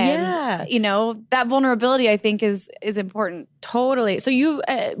it. And, you know, that vulnerability, I think, is important. Totally. So you,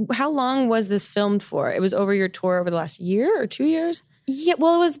 how long was this filmed for? It was over your tour over the last year or 2 years? Yeah,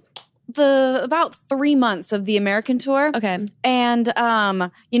 well, it was about 3 months of the American tour. Okay. And,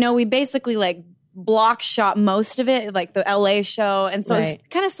 you know, we basically like block shot most of it, like the LA show. And so it's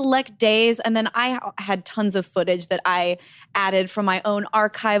kind of select days. And then I had tons of footage that I added from my own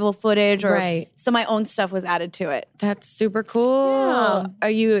archival footage or some of my own stuff was added to it. That's super cool. Yeah. Are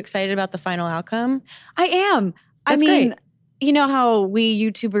you excited about the final outcome? I am. That's great. great. You know how we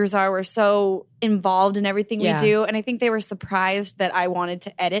YouTubers are, we're so involved in everything we do. And I think they were surprised that I wanted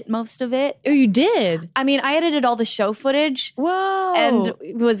to edit most of it. Oh, you did? I mean, I edited all the show footage. Whoa. And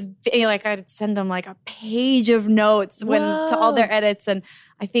it was like, I'd send them like a page of notes to all their edits. And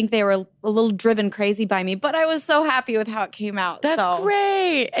I think they were a little driven crazy by me, but I was so happy with how it came out. That's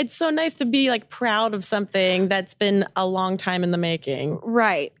great. It's so nice to be like proud of something that's been a long time in the making.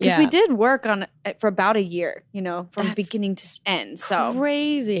 Right. Because we did work on it for about a year, you know, from beginning to end. So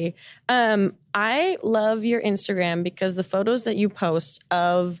crazy. I love your Instagram because the photos that you post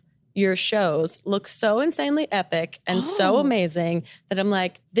of your shows look so insanely epic and so amazing that I'm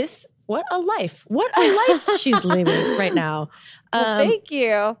like, what a life she's living right now. Well, thank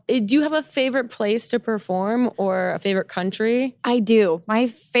you. Do you have a favorite place to perform or a favorite country? I do. My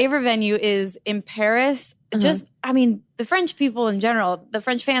favorite venue is in Paris. Just, I mean, the French people in general, the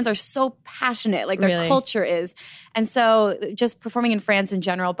French fans are so passionate, like their culture is. And so just performing in France in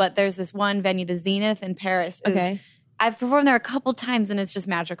general, but there's this one venue, the Zenith in Paris. I've performed there a couple times and it's just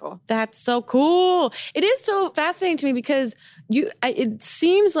magical. That's so cool. It is so fascinating to me because it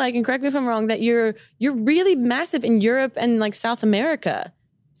seems like, and correct me if I'm wrong, that you're really massive in Europe and like South America.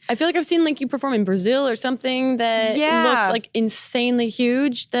 I feel like I've seen like you perform in Brazil or something that looks like insanely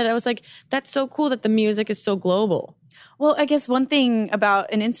huge, that I was like, that's so cool that the music is so global. Well, I guess one thing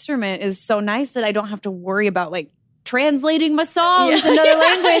about an instrument is so nice that I don't have to worry about like translating my songs in other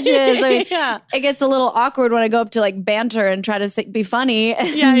languages. I mean, it gets a little awkward when I go up to like banter and try to be funny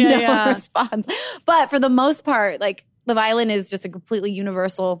and no one responds. But for the most part, like the violin is just a completely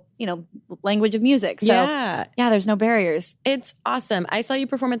universal, you know, language of music. So yeah, there's no barriers. It's awesome. I saw you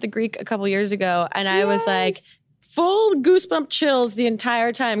perform at the Greek a couple years ago and I was like, full goosebump chills the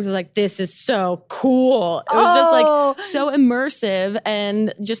entire time because I was like, this is so cool. It was just like so immersive,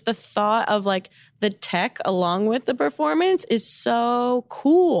 and just the thought of like the tech along with the performance is so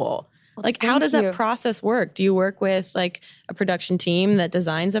cool. Well, like, how does that process work? Do you work with like a production team that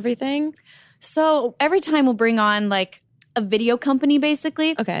designs everything? So every time we'll bring on like a video company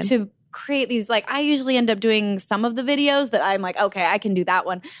basically to create these, like I usually end up doing some of the videos that I'm like, okay, I can do that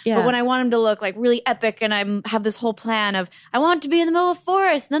one. But when I want them to look like really epic and I have this whole plan of I want it to be in the middle of a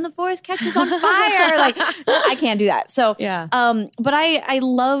forest and then the forest catches on fire. Like I can't do that. So, but I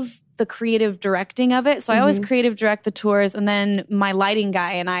love the creative directing of it. So I always creative direct the tours, and then my lighting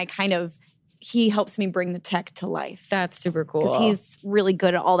guy and I he helps me bring the tech to life. That's super cool. Because he's really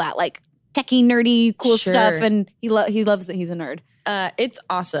good at all that like techie, nerdy, cool stuff. And he loves that he's a nerd. It's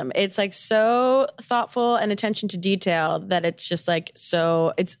awesome. It's like so thoughtful and attention to detail that it's just like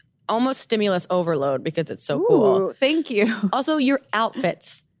it's almost stimulus overload because it's so cool. Ooh, thank you. Also, your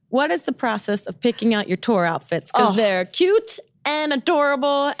outfits. What is the process of picking out your tour outfits? Because they're cute and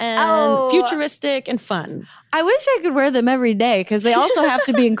adorable and futuristic and fun. I wish I could wear them every day because they also have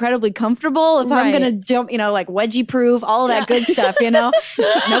to be incredibly comfortable. If I'm going to jump, like wedgie proof, all of that good stuff, no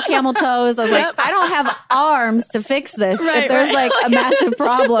camel toes. I was like, I don't have arms to fix this. If there's like a massive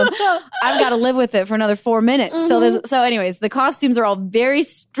problem, I've got to live with it for another 4 minutes. So anyways, the costumes are all very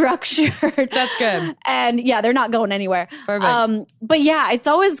structured. That's good. And they're not going anywhere. Perfect. But it's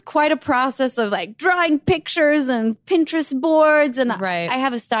always quite a process of like drawing pictures and Pinterest boards. And I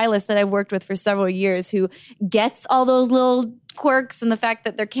have a stylist that I've worked with for several years who gets all those little quirks and the fact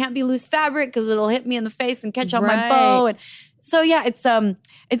that there can't be loose fabric because it'll hit me in the face and catch on my bow. And so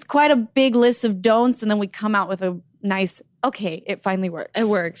it's quite a big list of don'ts, and then we come out with a nice, okay, it finally works. It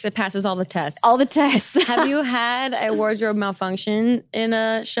works. It passes all the tests. All the tests. Have you had a wardrobe malfunction in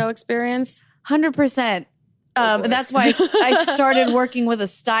a show experience? 100%. That's why I started working with a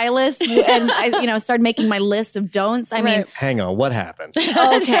stylist, and I, started making my list of don'ts. I mean, hang on, what happened? Okay,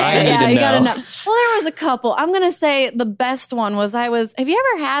 I need to gotta know. know. Well, there was a couple. I'm gonna say the best one was have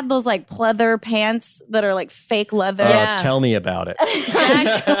you ever had those like pleather pants that are like fake leather? Tell me about it.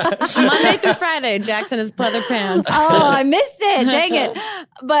 Monday through Friday, Jackson has pleather pants. Oh, I missed it. Dang it.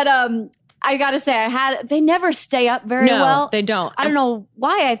 But I gotta say, they never stay up very well. They don't. I don't know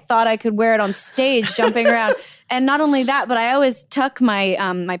why I thought I could wear it on stage jumping around. And not only that, but I always tuck my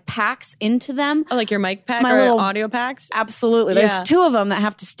my packs into them. Oh, like your mic pack My or little audio packs? Absolutely. There's two of them that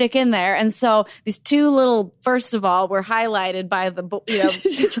have to stick in there. And so these two little, first of all, were highlighted by the,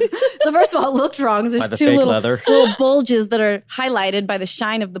 so first of all, it looked wrong. There's the two fake little leather. bulges that are highlighted by the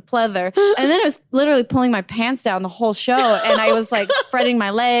shine of the pleather. And then it was literally pulling my pants down the whole show. And I was like spreading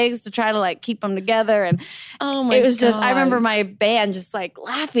my legs to try to like keep them together. And it was just, I remember my band just like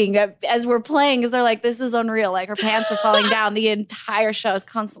laughing as we're playing because they're like, this is unreal. Like her pants are falling down. The entire show is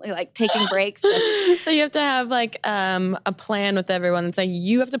constantly like taking breaks. So you have to have like a plan with everyone. It's like,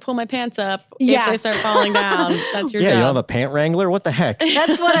 you have to pull my pants up if they start falling down. That's your job. You don't have a pant wrangler? What the heck?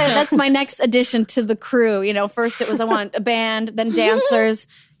 That's my next addition to the crew. First it was I want a band, then dancers.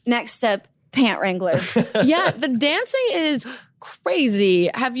 Next step, pant wrangler. Yeah, the dancing is crazy.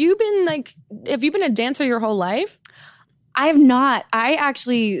 Have you been a dancer your whole life? I have not. I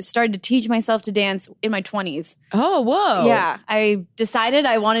actually started to teach myself to dance in my 20s. Oh, whoa. Yeah. I decided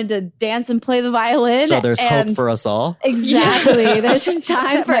I wanted to dance and play the violin. So there's hope for us all? Exactly. There's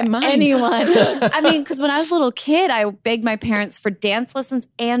time for my mind. anyone. I mean, because when I was a little kid, I begged my parents for dance lessons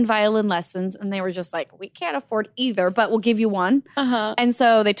and violin lessons. And they were just like, we can't afford either, but we'll give you one. Uh-huh. And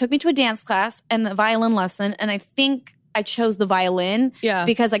so they took me to a dance class and the violin lesson. And I think I chose the violin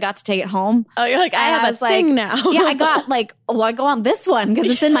because I got to take it home. Oh, you're like, I have a thing now. Yeah, I got I go on this one because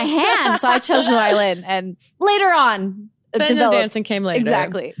it's in my hand. So I chose the violin. And later on, then the dancing came later.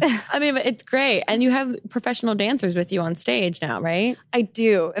 Exactly. I mean, it's great. And you have professional dancers with you on stage now, right? I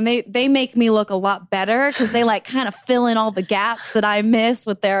do. And they make me look a lot better because they like kind of fill in all the gaps that I miss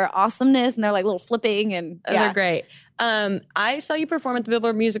with their awesomeness. And they're like little flipping and they're great. I saw you perform at the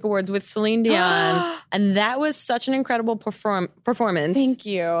Billboard Music Awards with Celine Dion, and that was such an incredible performance. Thank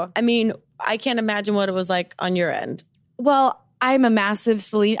you. I mean, I can't imagine what it was like on your end. Well, I'm a massive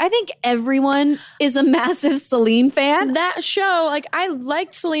Celine. I think everyone is a massive Celine fan. That show, like, I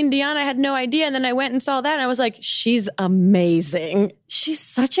liked Celine Dion. I had no idea. And then I went and saw that and I was like, she's amazing. She's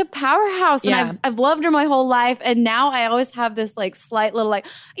such a powerhouse. And I've loved her my whole life. And now I always have this like slight little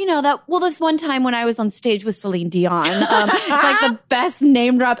this one time when I was on stage with Celine Dion, it's like the best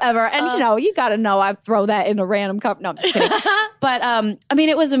name drop ever. And you got to know I throw that in a random cup. No, I'm just kidding. But I mean,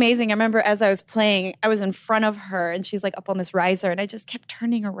 it was amazing. I remember as I was playing, I was in front of her and she's like up on this riser and I just kept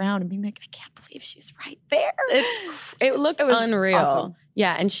turning around and being like, I can't believe she's right there. It looked unreal. Awesome.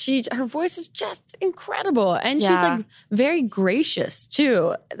 Yeah, and her voice is just incredible. And she's like very gracious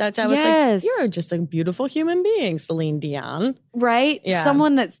too. I was like, you're just a beautiful human being, Celine Dion. Right? Yeah.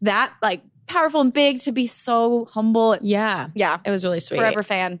 Someone that's that like powerful and big to be so humble. Yeah. Yeah. It was really sweet. Forever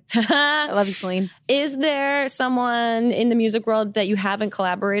fan. I love you, Celine. Is there someone in the music world that you haven't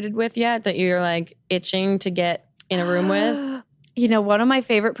collaborated with yet that you're like itching to get in a room with? One of my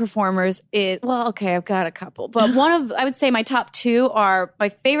favorite performers is, I've got a couple, but I would say my top two are my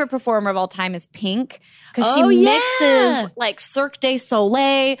favorite performer of all time is Pink because she mixes like Cirque du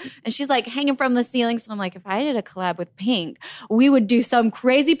Soleil and she's like hanging from the ceiling. So I'm like, if I did a collab with Pink, we would do some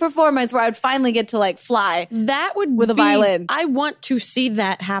crazy performance where I would finally get to like fly. That would with a violin. I want to see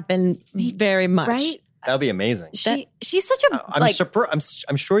that happen very much. Right? That would be amazing. She's such a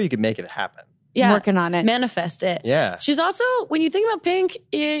I'm sure you could make it happen. Yeah. working on it. Manifest it. Yeah. She's also, when you think about Pink,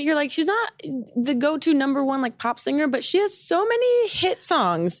 you're like, she's not the go-to number one like pop singer, but she has so many hit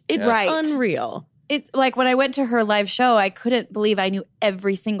songs. It's Right. unreal. It's like when I went to her live show, I couldn't believe I knew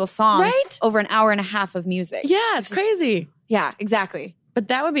every single song Right? over an hour and a half of music. Yeah, it's crazy. Yeah, exactly. But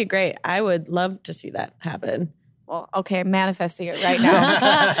that would be great. I would love to see that happen. Well, okay, I'm manifesting it right now.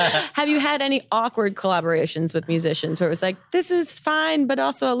 Have you had any awkward collaborations with musicians where it was like, this is fine, but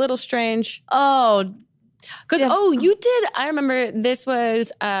also a little strange? Oh, Because, you did. I remember this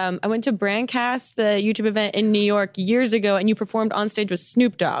was, I went to Brandcast, the YouTube event in New York years ago, and you performed on stage with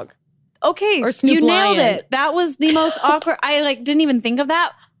Snoop Dogg. okay. Or Snoop you nailed Lion. it. That was the most awkward. I didn't even think of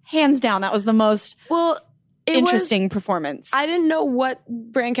that. Hands down, that was the most Well, interesting performance. I didn't know what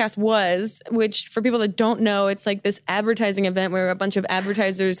Brandcast was, which for people that don't know, it's like this advertising event where a bunch of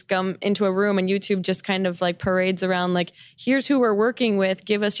advertisers come into a room and YouTube just kind of like parades around like, here's who we're working with,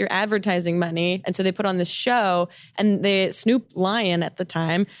 give us your advertising money. And so they put on this show, and they Snoop Lion at the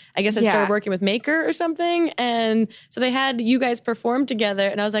time, I guess I started working with Maker or something. And so they had you guys perform together,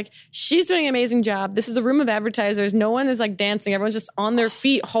 and I was like, she's doing an amazing job. This is a room of advertisers. No one is like dancing. Everyone's just on their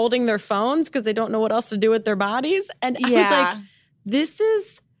feet holding their phones because they don't know what else to do with their bodies. And I was like, this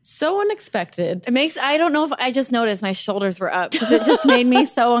is so unexpected. It makes, I don't know if I just noticed my shoulders were up because it just made me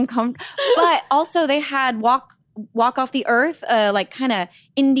so uncomfortable. But also they had Walk Off the Earth, like kind of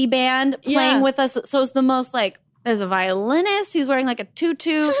indie band playing with us. So it's the most like, there's a violinist who's wearing like a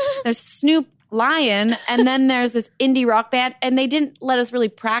tutu. There's Snoop Lion, and then there's this indie rock band, and they didn't let us really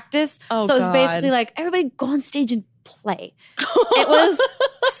practice. So it's basically like, everybody go on stage and play. It was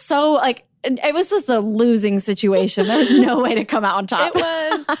so like, it was just a losing situation. There was no way to come out on top. It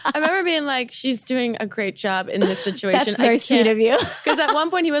was. I remember being like, she's doing a great job in this situation. That's very sweet of you. Because at one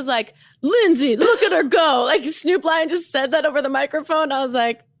point he was like, Lindsey, look at her go. Like Snoop Lion just said that over the microphone. I was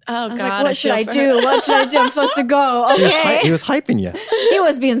like, oh God. Like, what should I do? What should I do? I'm supposed to go. Okay. He was hyping you. He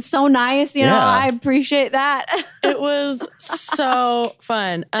was being so nice. You know, I appreciate that. It was so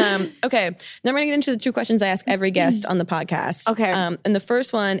fun. Okay. Now we're going to get into the two questions I ask every guest on the podcast. Okay. And the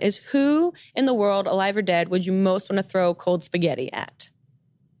first one is, who in the world, alive or dead, would you most want to throw cold spaghetti at?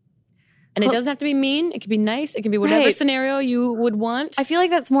 And it doesn't have to be mean. It could be nice. It can be whatever scenario you would want. I feel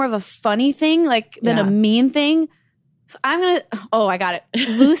like that's more of a funny thing than a mean thing. So I'm going to, I got it.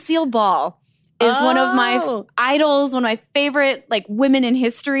 Lucille Ball is one of my idols, one of my favorite like women in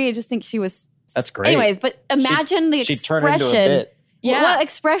history. I just think she was. That's great. Anyways, but imagine the She'd expression. turn into a bit. Yeah. What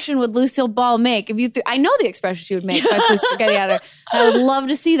expression would Lucille Ball make if you? I know the expression she would make if I threw spaghetti at her. I would love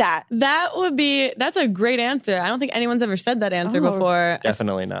to see that. That's a great answer. I don't think anyone's ever said that answer before.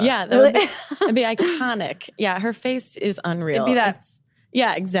 Definitely not. Yeah, that'd be iconic. Yeah, her face is unreal. It'd be that.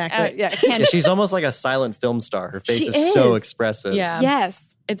 Yeah, exactly. Yeah, she's almost like a silent film star. Her face is so expressive. Yeah.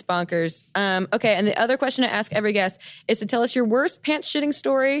 Yes. It's bonkers. Okay, and the other question I ask every guest is to tell us your worst pants shitting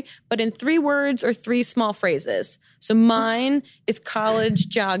story, but in 3 words or 3 small phrases. So mine is college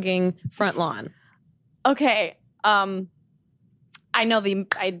jogging front lawn. Okay. I know the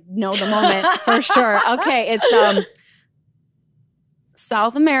moment for sure. Okay, it's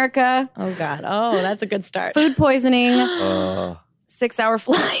South America. Oh God. Oh, that's a good start. Food poisoning. 6-hour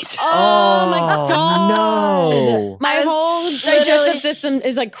flight. Oh my God. No. My whole digestive system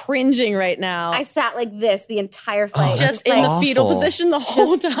is like cringing right now. I sat like this the entire flight. Just in the fetal position the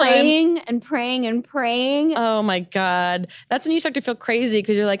whole time. Praying and praying and praying. Oh my God. That's when you start to feel crazy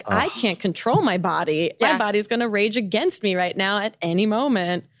because you're like, I can't control my body. Yeah. My body's going to rage against me right now at any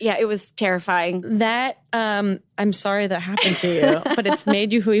moment. Yeah, it was terrifying. That, I'm sorry that happened to you, but it's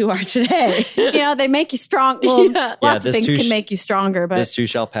made you who you are today. You know, they make you strong. Well, lots of things can make you stronger, but this too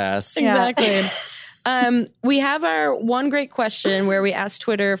shall pass. Exactly. We have our one great question where we ask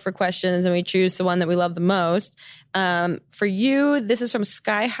Twitter for questions and we choose the one that we love the most. For you, this is from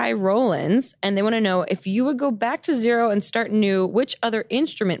Sky High Rollins, and they want to know, if you would go back to 0 and start new, which other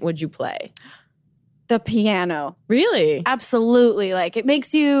instrument would you play? the piano. Really? Absolutely. Like, it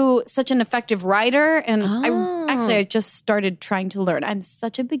makes you such an effective writer. And I just started trying to learn. I'm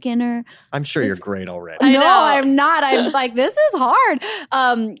such a beginner. I'm sure you're great already. No, I'm not. I'm like, this is hard.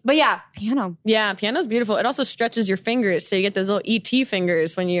 But yeah, piano. Yeah, piano's beautiful. It also stretches your fingers, so you get those little ET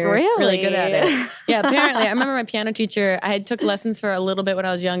fingers when you're really good at it. Yeah, apparently. I remember my piano teacher, I had took lessons for a little bit when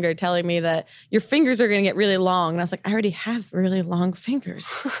I was younger, telling me that your fingers are going to get really long. And I was like, I already have really long fingers.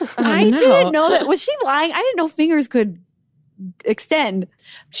 I didn't know that. Was she lying? I didn't know fingers could extend.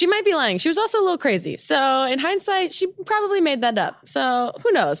 She might be lying. She was also a little crazy. So in hindsight, she probably made that up. So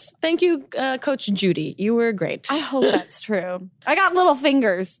who knows? Thank you, Coach Judy. You were great. I hope that's true. I got little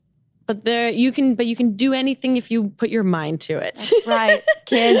fingers. But you can do anything if you put your mind to it. That's right.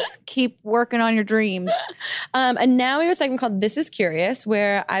 Kids, keep working on your dreams. And now we have a segment called This is Curious,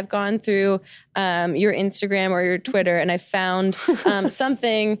 where I've gone through your Instagram or your Twitter, and I found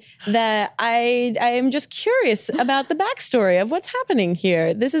something that I am just curious about the backstory of what's happening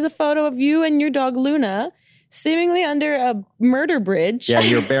here. This is a photo of you and your dog Luna seemingly under a murder bridge. Yeah,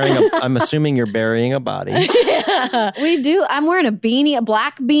 I'm assuming you're burying a body. Yeah. We do. I'm wearing a beanie, a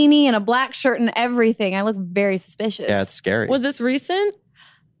black beanie, and a black shirt and everything. I look very suspicious. Yeah, it's scary. Was this recent?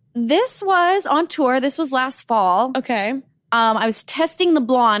 This was on tour. This was last fall. Okay. I was testing the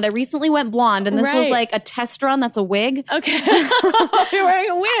blonde. I recently went blonde, and this was Right. like a test run. That's a wig. Okay. You're wearing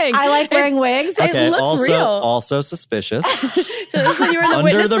a wig. I like wearing wigs. Okay, looks also, real. also suspicious. So you were in the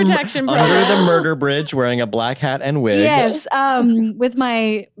witness protection program. Under the murder bridge, wearing a black hat and wig. Yes, with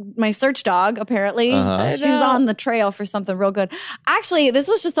my search dog, apparently. Uh-huh. She's on the trail for something real good. Actually, this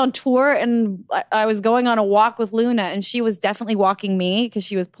was just on tour, and I was going on a walk with Luna, and she was definitely walking me because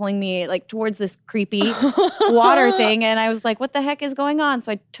she was pulling me like towards this creepy water thing, and I was like, what the heck is going on?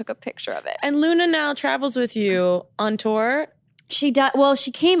 So I took a picture of it. And Luna now travels with you on tour. She does. Well,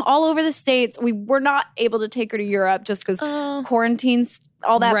 she came all over the States. We were not able to take her to Europe just because quarantines,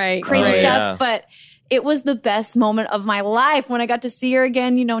 all that crazy stuff. Yeah. But it was the best moment of my life when I got to see her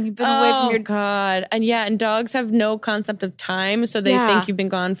again. You know, when you've been away from your God. And dogs have no concept of time, so they think you've been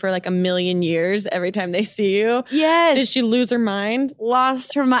gone for like a million years every time they see you. Yes. Did she lose her mind?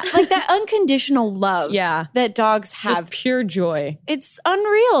 Lost her mind. Like that unconditional love Yeah. that dogs have. Just pure joy. It's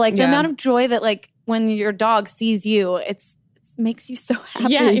unreal. Like the Yeah. amount of joy that like when your dog sees you, it makes you so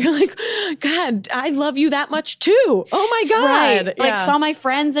happy. Yeah, you're like, God, I love you that much too. Oh my God. Right. Like Yeah. saw my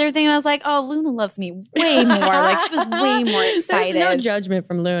friends and everything, and I was like, oh, Luna loves me way more. Like she was way more excited. There's no judgment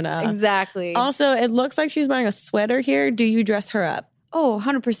from Luna. Exactly. Also, it looks like she's wearing a sweater here. Do you dress her up? Oh,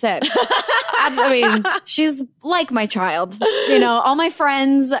 100%. I mean, she's like my child. You know, all my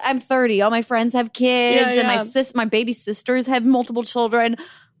friends, I'm 30, all my friends have kids, and my baby sisters have multiple children.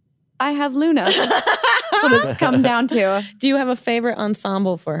 I have Luna. That's what it's come down to. Do you have a favorite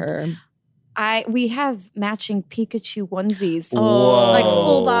ensemble for her? We have matching Pikachu onesies. Whoa. Like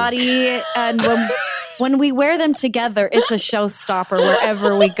full body. And when we wear them together, it's a showstopper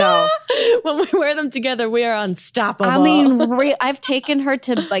wherever we go. When we wear them together, we are unstoppable. I mean, I've taken her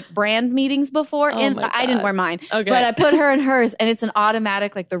to like brand meetings before, and my I didn't God. wear mine. Okay. But I put her in hers, and it's an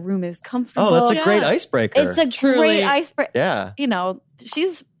automatic, like the room is comfortable. Oh, that's a great icebreaker. It's a great icebreaker. Yeah. You know,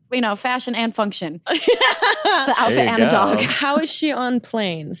 she's, fashion and function. The outfit There you and the go. dog. How is she on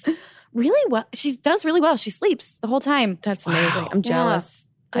planes? Really well. She does really well. She sleeps the whole time. That's amazing. I'm jealous.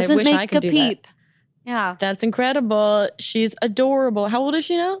 Doesn't I wish make I could a do peep. that. Yeah. That's incredible. She's adorable. How old is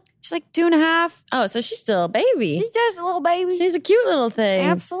she now? She's like 2.5. Oh, so she's still a baby. She's just a little baby. She's a cute little thing.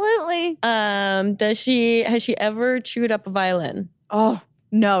 Absolutely. Has she ever chewed up a violin? Oh,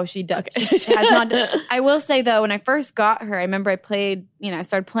 no, she does. She has not done. I will say though, when I first got her, I remember I played, I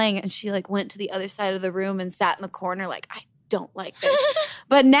started playing it, and she like went to the other side of the room and sat in the corner like, I don't like this.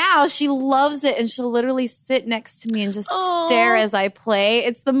 But now she loves it, and she'll literally sit next to me and just stare as I play.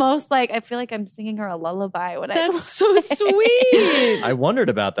 It's the most like, I feel like I'm singing her a lullaby when That's so sweet. I wondered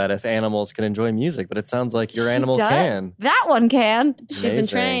about that, if animals can enjoy music, but it sounds like your She animal does. can. That one can. She's been Amazing.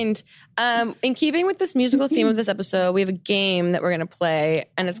 trained. In keeping with this musical theme of this episode, we have a game that we're going to play,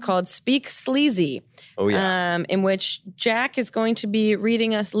 and it's called Speak Sleazy. Oh, yeah. In which Jack is going to be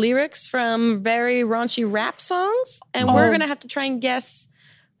reading us lyrics from very raunchy rap songs, and we're going to have to try and guess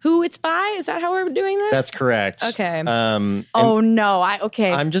who it's by. Is that how we're doing this? That's correct. Okay. Oh no.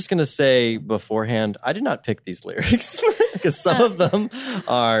 Okay. I'm just going to say beforehand, I did not pick these lyrics because some of them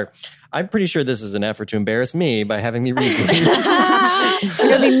are, I'm pretty sure this is an effort to embarrass me by having me read these. There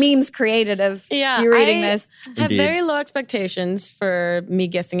are going to be memes created of you reading this. I have Indeed. very low expectations for me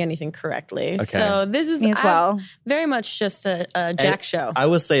guessing anything correctly. Okay. So this is Me as well. very much just a Jack show. I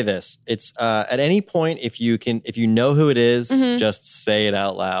will say this. It's at any point, if you know who it is, Mm-hmm. just say it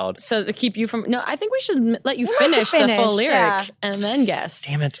out loud. So to keep you from... No, I think we should let you Let you finish the finish, full lyric yeah. and then guess.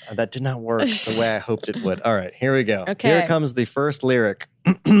 Damn it. That did not work the way I hoped it would. All right, here we go. Okay. Here comes the first lyric.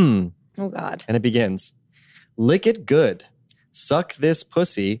 Oh, God. And it begins. Lick it good. Suck this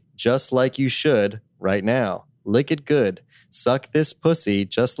pussy just like you should right now. Lick it good. Suck this pussy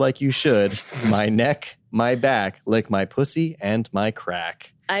just like you should. My neck, my back, lick my pussy and my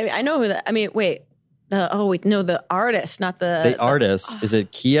crack. I know who that... I mean, wait. The artist, not the... The artist, is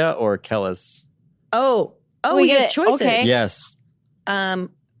it Kia or Kellis? Oh, We we get get it. choices. Okay. Yes. I'll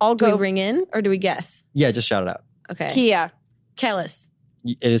I'll do we go. ring in or do we guess? Yeah, just shout it out. Okay. Kia. Kellis.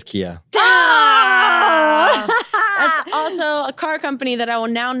 It is Kia. Ah! It's also a car company that I will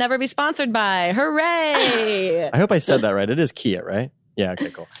now never be sponsored by. Hooray! I hope I said that right. It is Kia, right? Yeah, okay,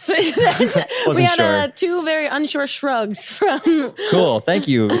 cool. We Wasn't had sure. two very unsure shrugs from. Cool. Thank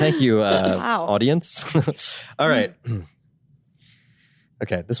you, audience. All right.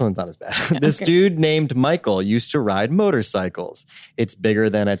 Okay, this one's not as bad. This dude named Michael used to ride motorcycles. It's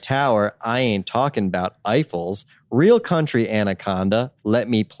bigger than a tower. I ain't talking about Eiffels. Real country anaconda. Let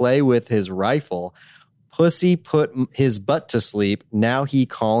me play with his rifle. Pussy put his butt to sleep. Now he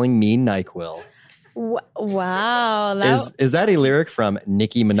calling me NyQuil. Wow. Is that a lyric from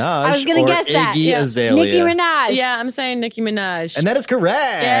Nicki Minaj? I was going to guess that. Iggy Azalea? Nicki Minaj. Yeah, I'm saying Nicki Minaj. And that is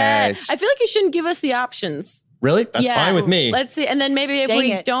correct. Yeah. I feel like you shouldn't give us the options. Really? That's fine with me. Let's see. And then maybe if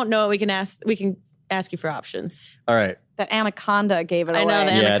we don't know it, we can ask you for options. All right. The anaconda gave it away. I know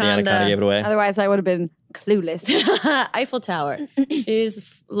the anaconda. Yeah, the anaconda gave it away. Otherwise, I would have been clueless. Eiffel Tower. She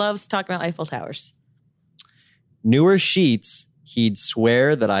loves talking about Eiffel Towers. Newer sheets, he'd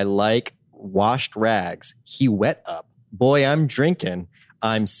swear that I like washed rags. He wet up. Boy, I'm drinking.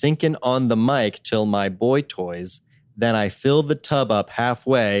 I'm sinking on the mic till my boy toys. Then I fill the tub up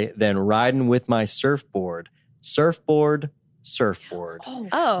halfway, then riding with my surfboard. Surfboard.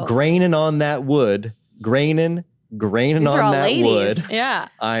 Oh. Graining on that wood. Graining These on are all that ladies. wood. Yeah.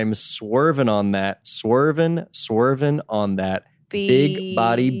 I'm swerving on that. Swerving on that. Big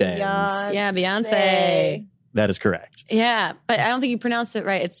body bends. Yeah, Beyonce. That is correct. Yeah, but I don't think you pronounced it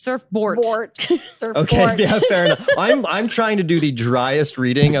right. It's surfboard. Surfboard. Okay, yeah, fair enough. I'm trying to do the driest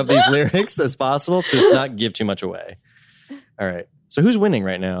reading of these lyrics as possible to not give too much away. All right. So who's winning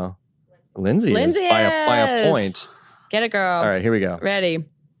right now? Lindsey is by a point. Get it, girl. All right, here we go. Ready.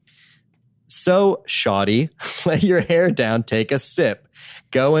 So, shawty, lay your hair down, take a sip.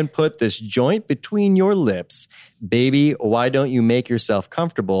 Go and put this joint between your lips. Baby, why don't you make yourself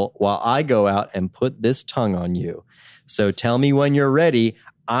comfortable while I go out and put this tongue on you? So tell me when you're ready.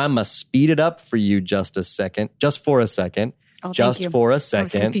 I'ma speed it up for you just for a second. Oh, Just for a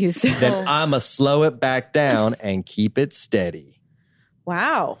second. I was confused. Then I'ma slow it back down and keep it steady.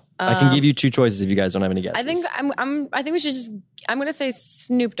 Wow. I can give you two choices if you guys don't have any guesses. I think we should just. I'm gonna say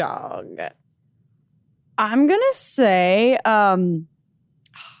Snoop Dogg. I'm going to say, Oh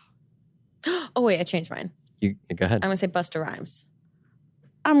wait, I changed mine. You go ahead. I'm gonna say Busta Rhymes.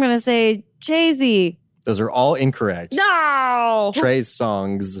 I'm going to say Jay-Z. Those are all incorrect. No. Trey's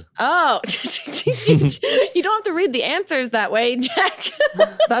songs. Oh, you don't have to read the answers that way, Jack.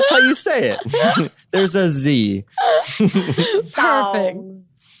 That's how you say it. There's a Z. Perfect.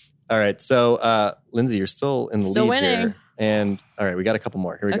 All right. So, Lindsey, you're still in the lead winning. here. And all right, we got a couple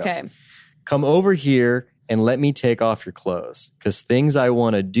more. Here we Okay. go. Come over here and let me take off your clothes. Because things I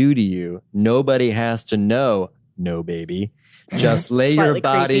want to do to you, nobody has to know. No, baby. Just lay your Slightly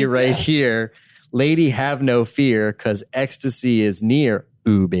body creepy, right yeah. here. Lady, have no fear, because ecstasy is near.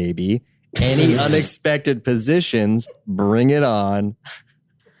 Ooh, baby. Any unexpected positions, bring it on.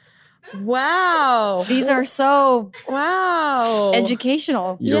 Wow. These are so Wow.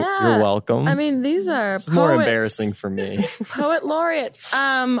 educational. You're welcome. I mean, these are It's more embarrassing for me. Poet laureates.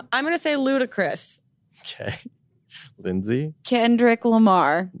 I'm going to say Ludacris. Okay. Lindsey, Kendrick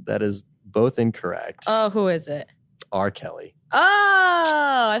Lamar. that is both incorrect. Oh, who is it? R. Kelly. Oh,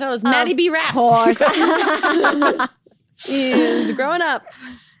 I thought it was Maddie B. Raps. Of course. He's growing up.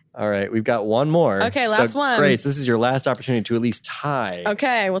 All right, we've got one more. Okay, last one. Grace, this is your last opportunity to at least tie.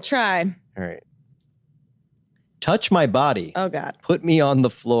 Okay, we'll try. All right. Touch my body. Oh, God. Put me on the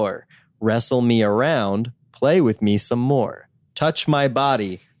floor. Wrestle me around. Play with me some more. Touch my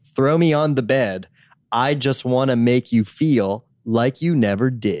body. Throw me on the bed. I just want to make you feel like you never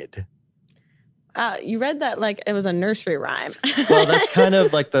did. You read that like it was a nursery rhyme. Well, that's kind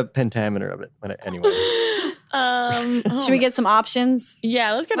of like the pentameter of it. But anyway. Should we get some options?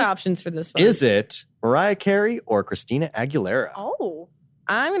 Yeah, let's get options for this one. Is it Mariah Carey or Christina Aguilera? Oh.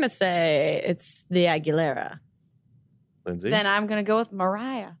 I'm going to say it's the Aguilera. Lindsey? Then I'm going to go with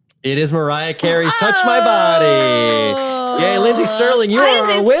Mariah. It is Mariah Carey's Touch My Body. Yay, Lindsey Sterling, you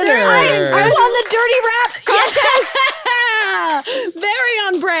are a winner. I won the dirty rap contest. Very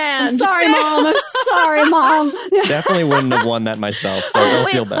on brand. I'm sorry, Mom. I'm sorry, Mom. Definitely wouldn't have won that myself, so don't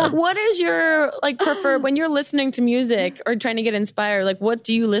feel bad. What is your like preferred when you're listening to music or trying to get inspired? Like, what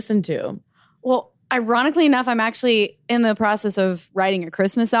do you listen to? Well, ironically enough, I'm actually in the process of writing a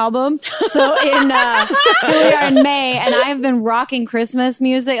Christmas album. So here we are in May, and I've been rocking Christmas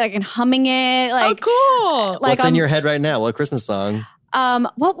music, like and humming it. Like, oh, cool. Like What's in your head right now? What Christmas song?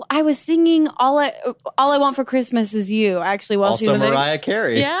 Well, I was singing All I Want for Christmas Is You, actually, while she Also was Mariah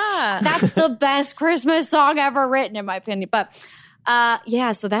Carey. Yeah. That's the best Christmas song ever written, in my opinion. But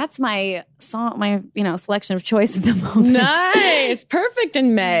So that's my song, my selection of choice at the moment. Nice. Perfect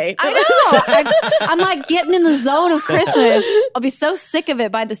in May. I know. I'm like getting in the zone of Christmas. I'll be so sick of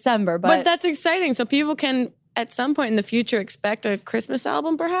it by December. But that's exciting. So people can, at some point in the future, expect a Christmas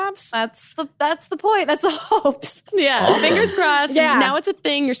album, perhaps? That's the point. That's the hopes. Yeah. Awesome. Fingers crossed. Yeah. Now it's a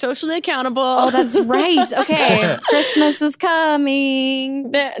thing. You're socially accountable. Oh, that's right. Okay. Christmas is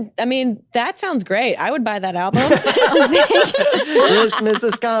coming. That sounds great. I would buy that album. Christmas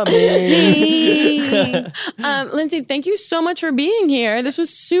is coming. Lindsey, thank you so much for being here. This was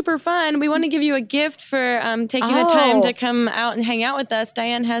super fun. We want to give you a gift for taking the time to come out and hang out with us.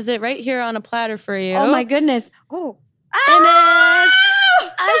 Diane has it right here on a platter for you. Oh, my goodness. Oh. And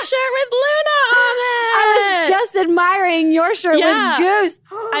it's a shirt with Luna on it. I was just admiring your shirt with Goose.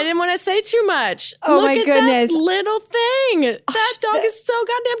 I didn't want to say too much. Oh, Look my at goodness. that little thing. That dog is so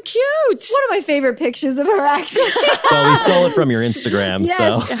goddamn cute. It's one of my favorite pictures of her, actually. Well, we stole it from your Instagram,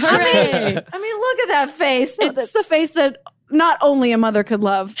 so. Hooray. I mean, look at that face. It's a face that not only a mother could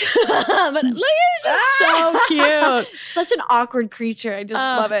love. But look at it. She's so cute. Such an awkward creature. I just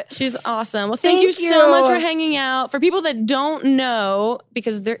love it. She's awesome. Well, thank you so much for hanging out. For people that don't know,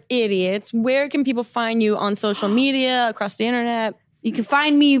 because they're idiots, where can people find you on social media, across the internet? You can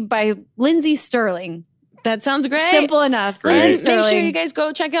find me by Lindsey Stirling. That sounds great. Simple enough. Great. Lindsey Stirling. Make sure you guys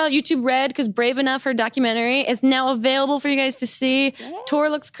go check out YouTube Red, because Brave Enough, her documentary, is now available for you guys to see. Yeah. Tour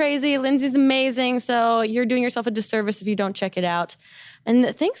looks crazy. Lindsey's amazing. So you're doing yourself a disservice if you don't check it out.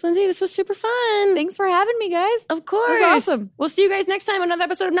 And thanks, Lindsey. This was super fun. Thanks for having me, guys. Of course. It was awesome. We'll see you guys next time on another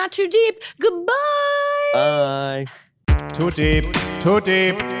episode of Not Too Deep. Goodbye. Bye. Too deep, too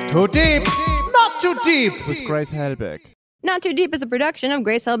deep, too deep, not too deep. With Grace Helbig. Not Too Deep is a production of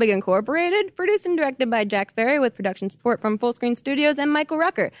Grace Helbig Incorporated, produced and directed by Jack Ferry with production support from Full Screen Studios and Michael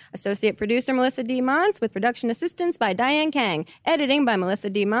Rucker. Associate producer Melissa D. Montz with production assistance by Diane Kang. Editing by Melissa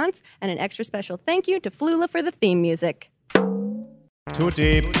D. Montz. And an extra special thank you to Flula for the theme music. Too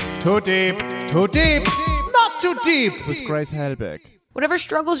deep, too deep, too deep, not too deep. With Grace Helbig. Whatever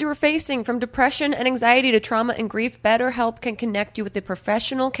struggles you are facing, from depression and anxiety to trauma and grief, BetterHelp can connect you with a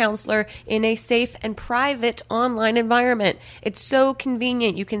professional counselor in a safe and private online environment. It's so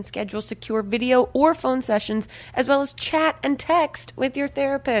convenient. You can schedule secure video or phone sessions, as well as chat and text with your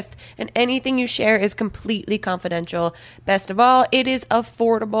therapist. And anything you share is completely confidential. Best of all, it is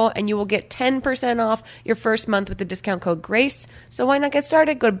affordable, and you will get 10% off your first month with the discount code GRACE. So why not get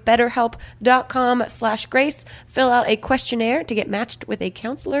started? Go to betterhelp.com/grace. Fill out a questionnaire to get matched with a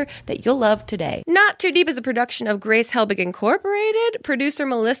counselor that you'll love today. Not Too Deep is a production of Grace Helbig Incorporated. Producer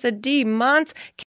Melissa D. Montz.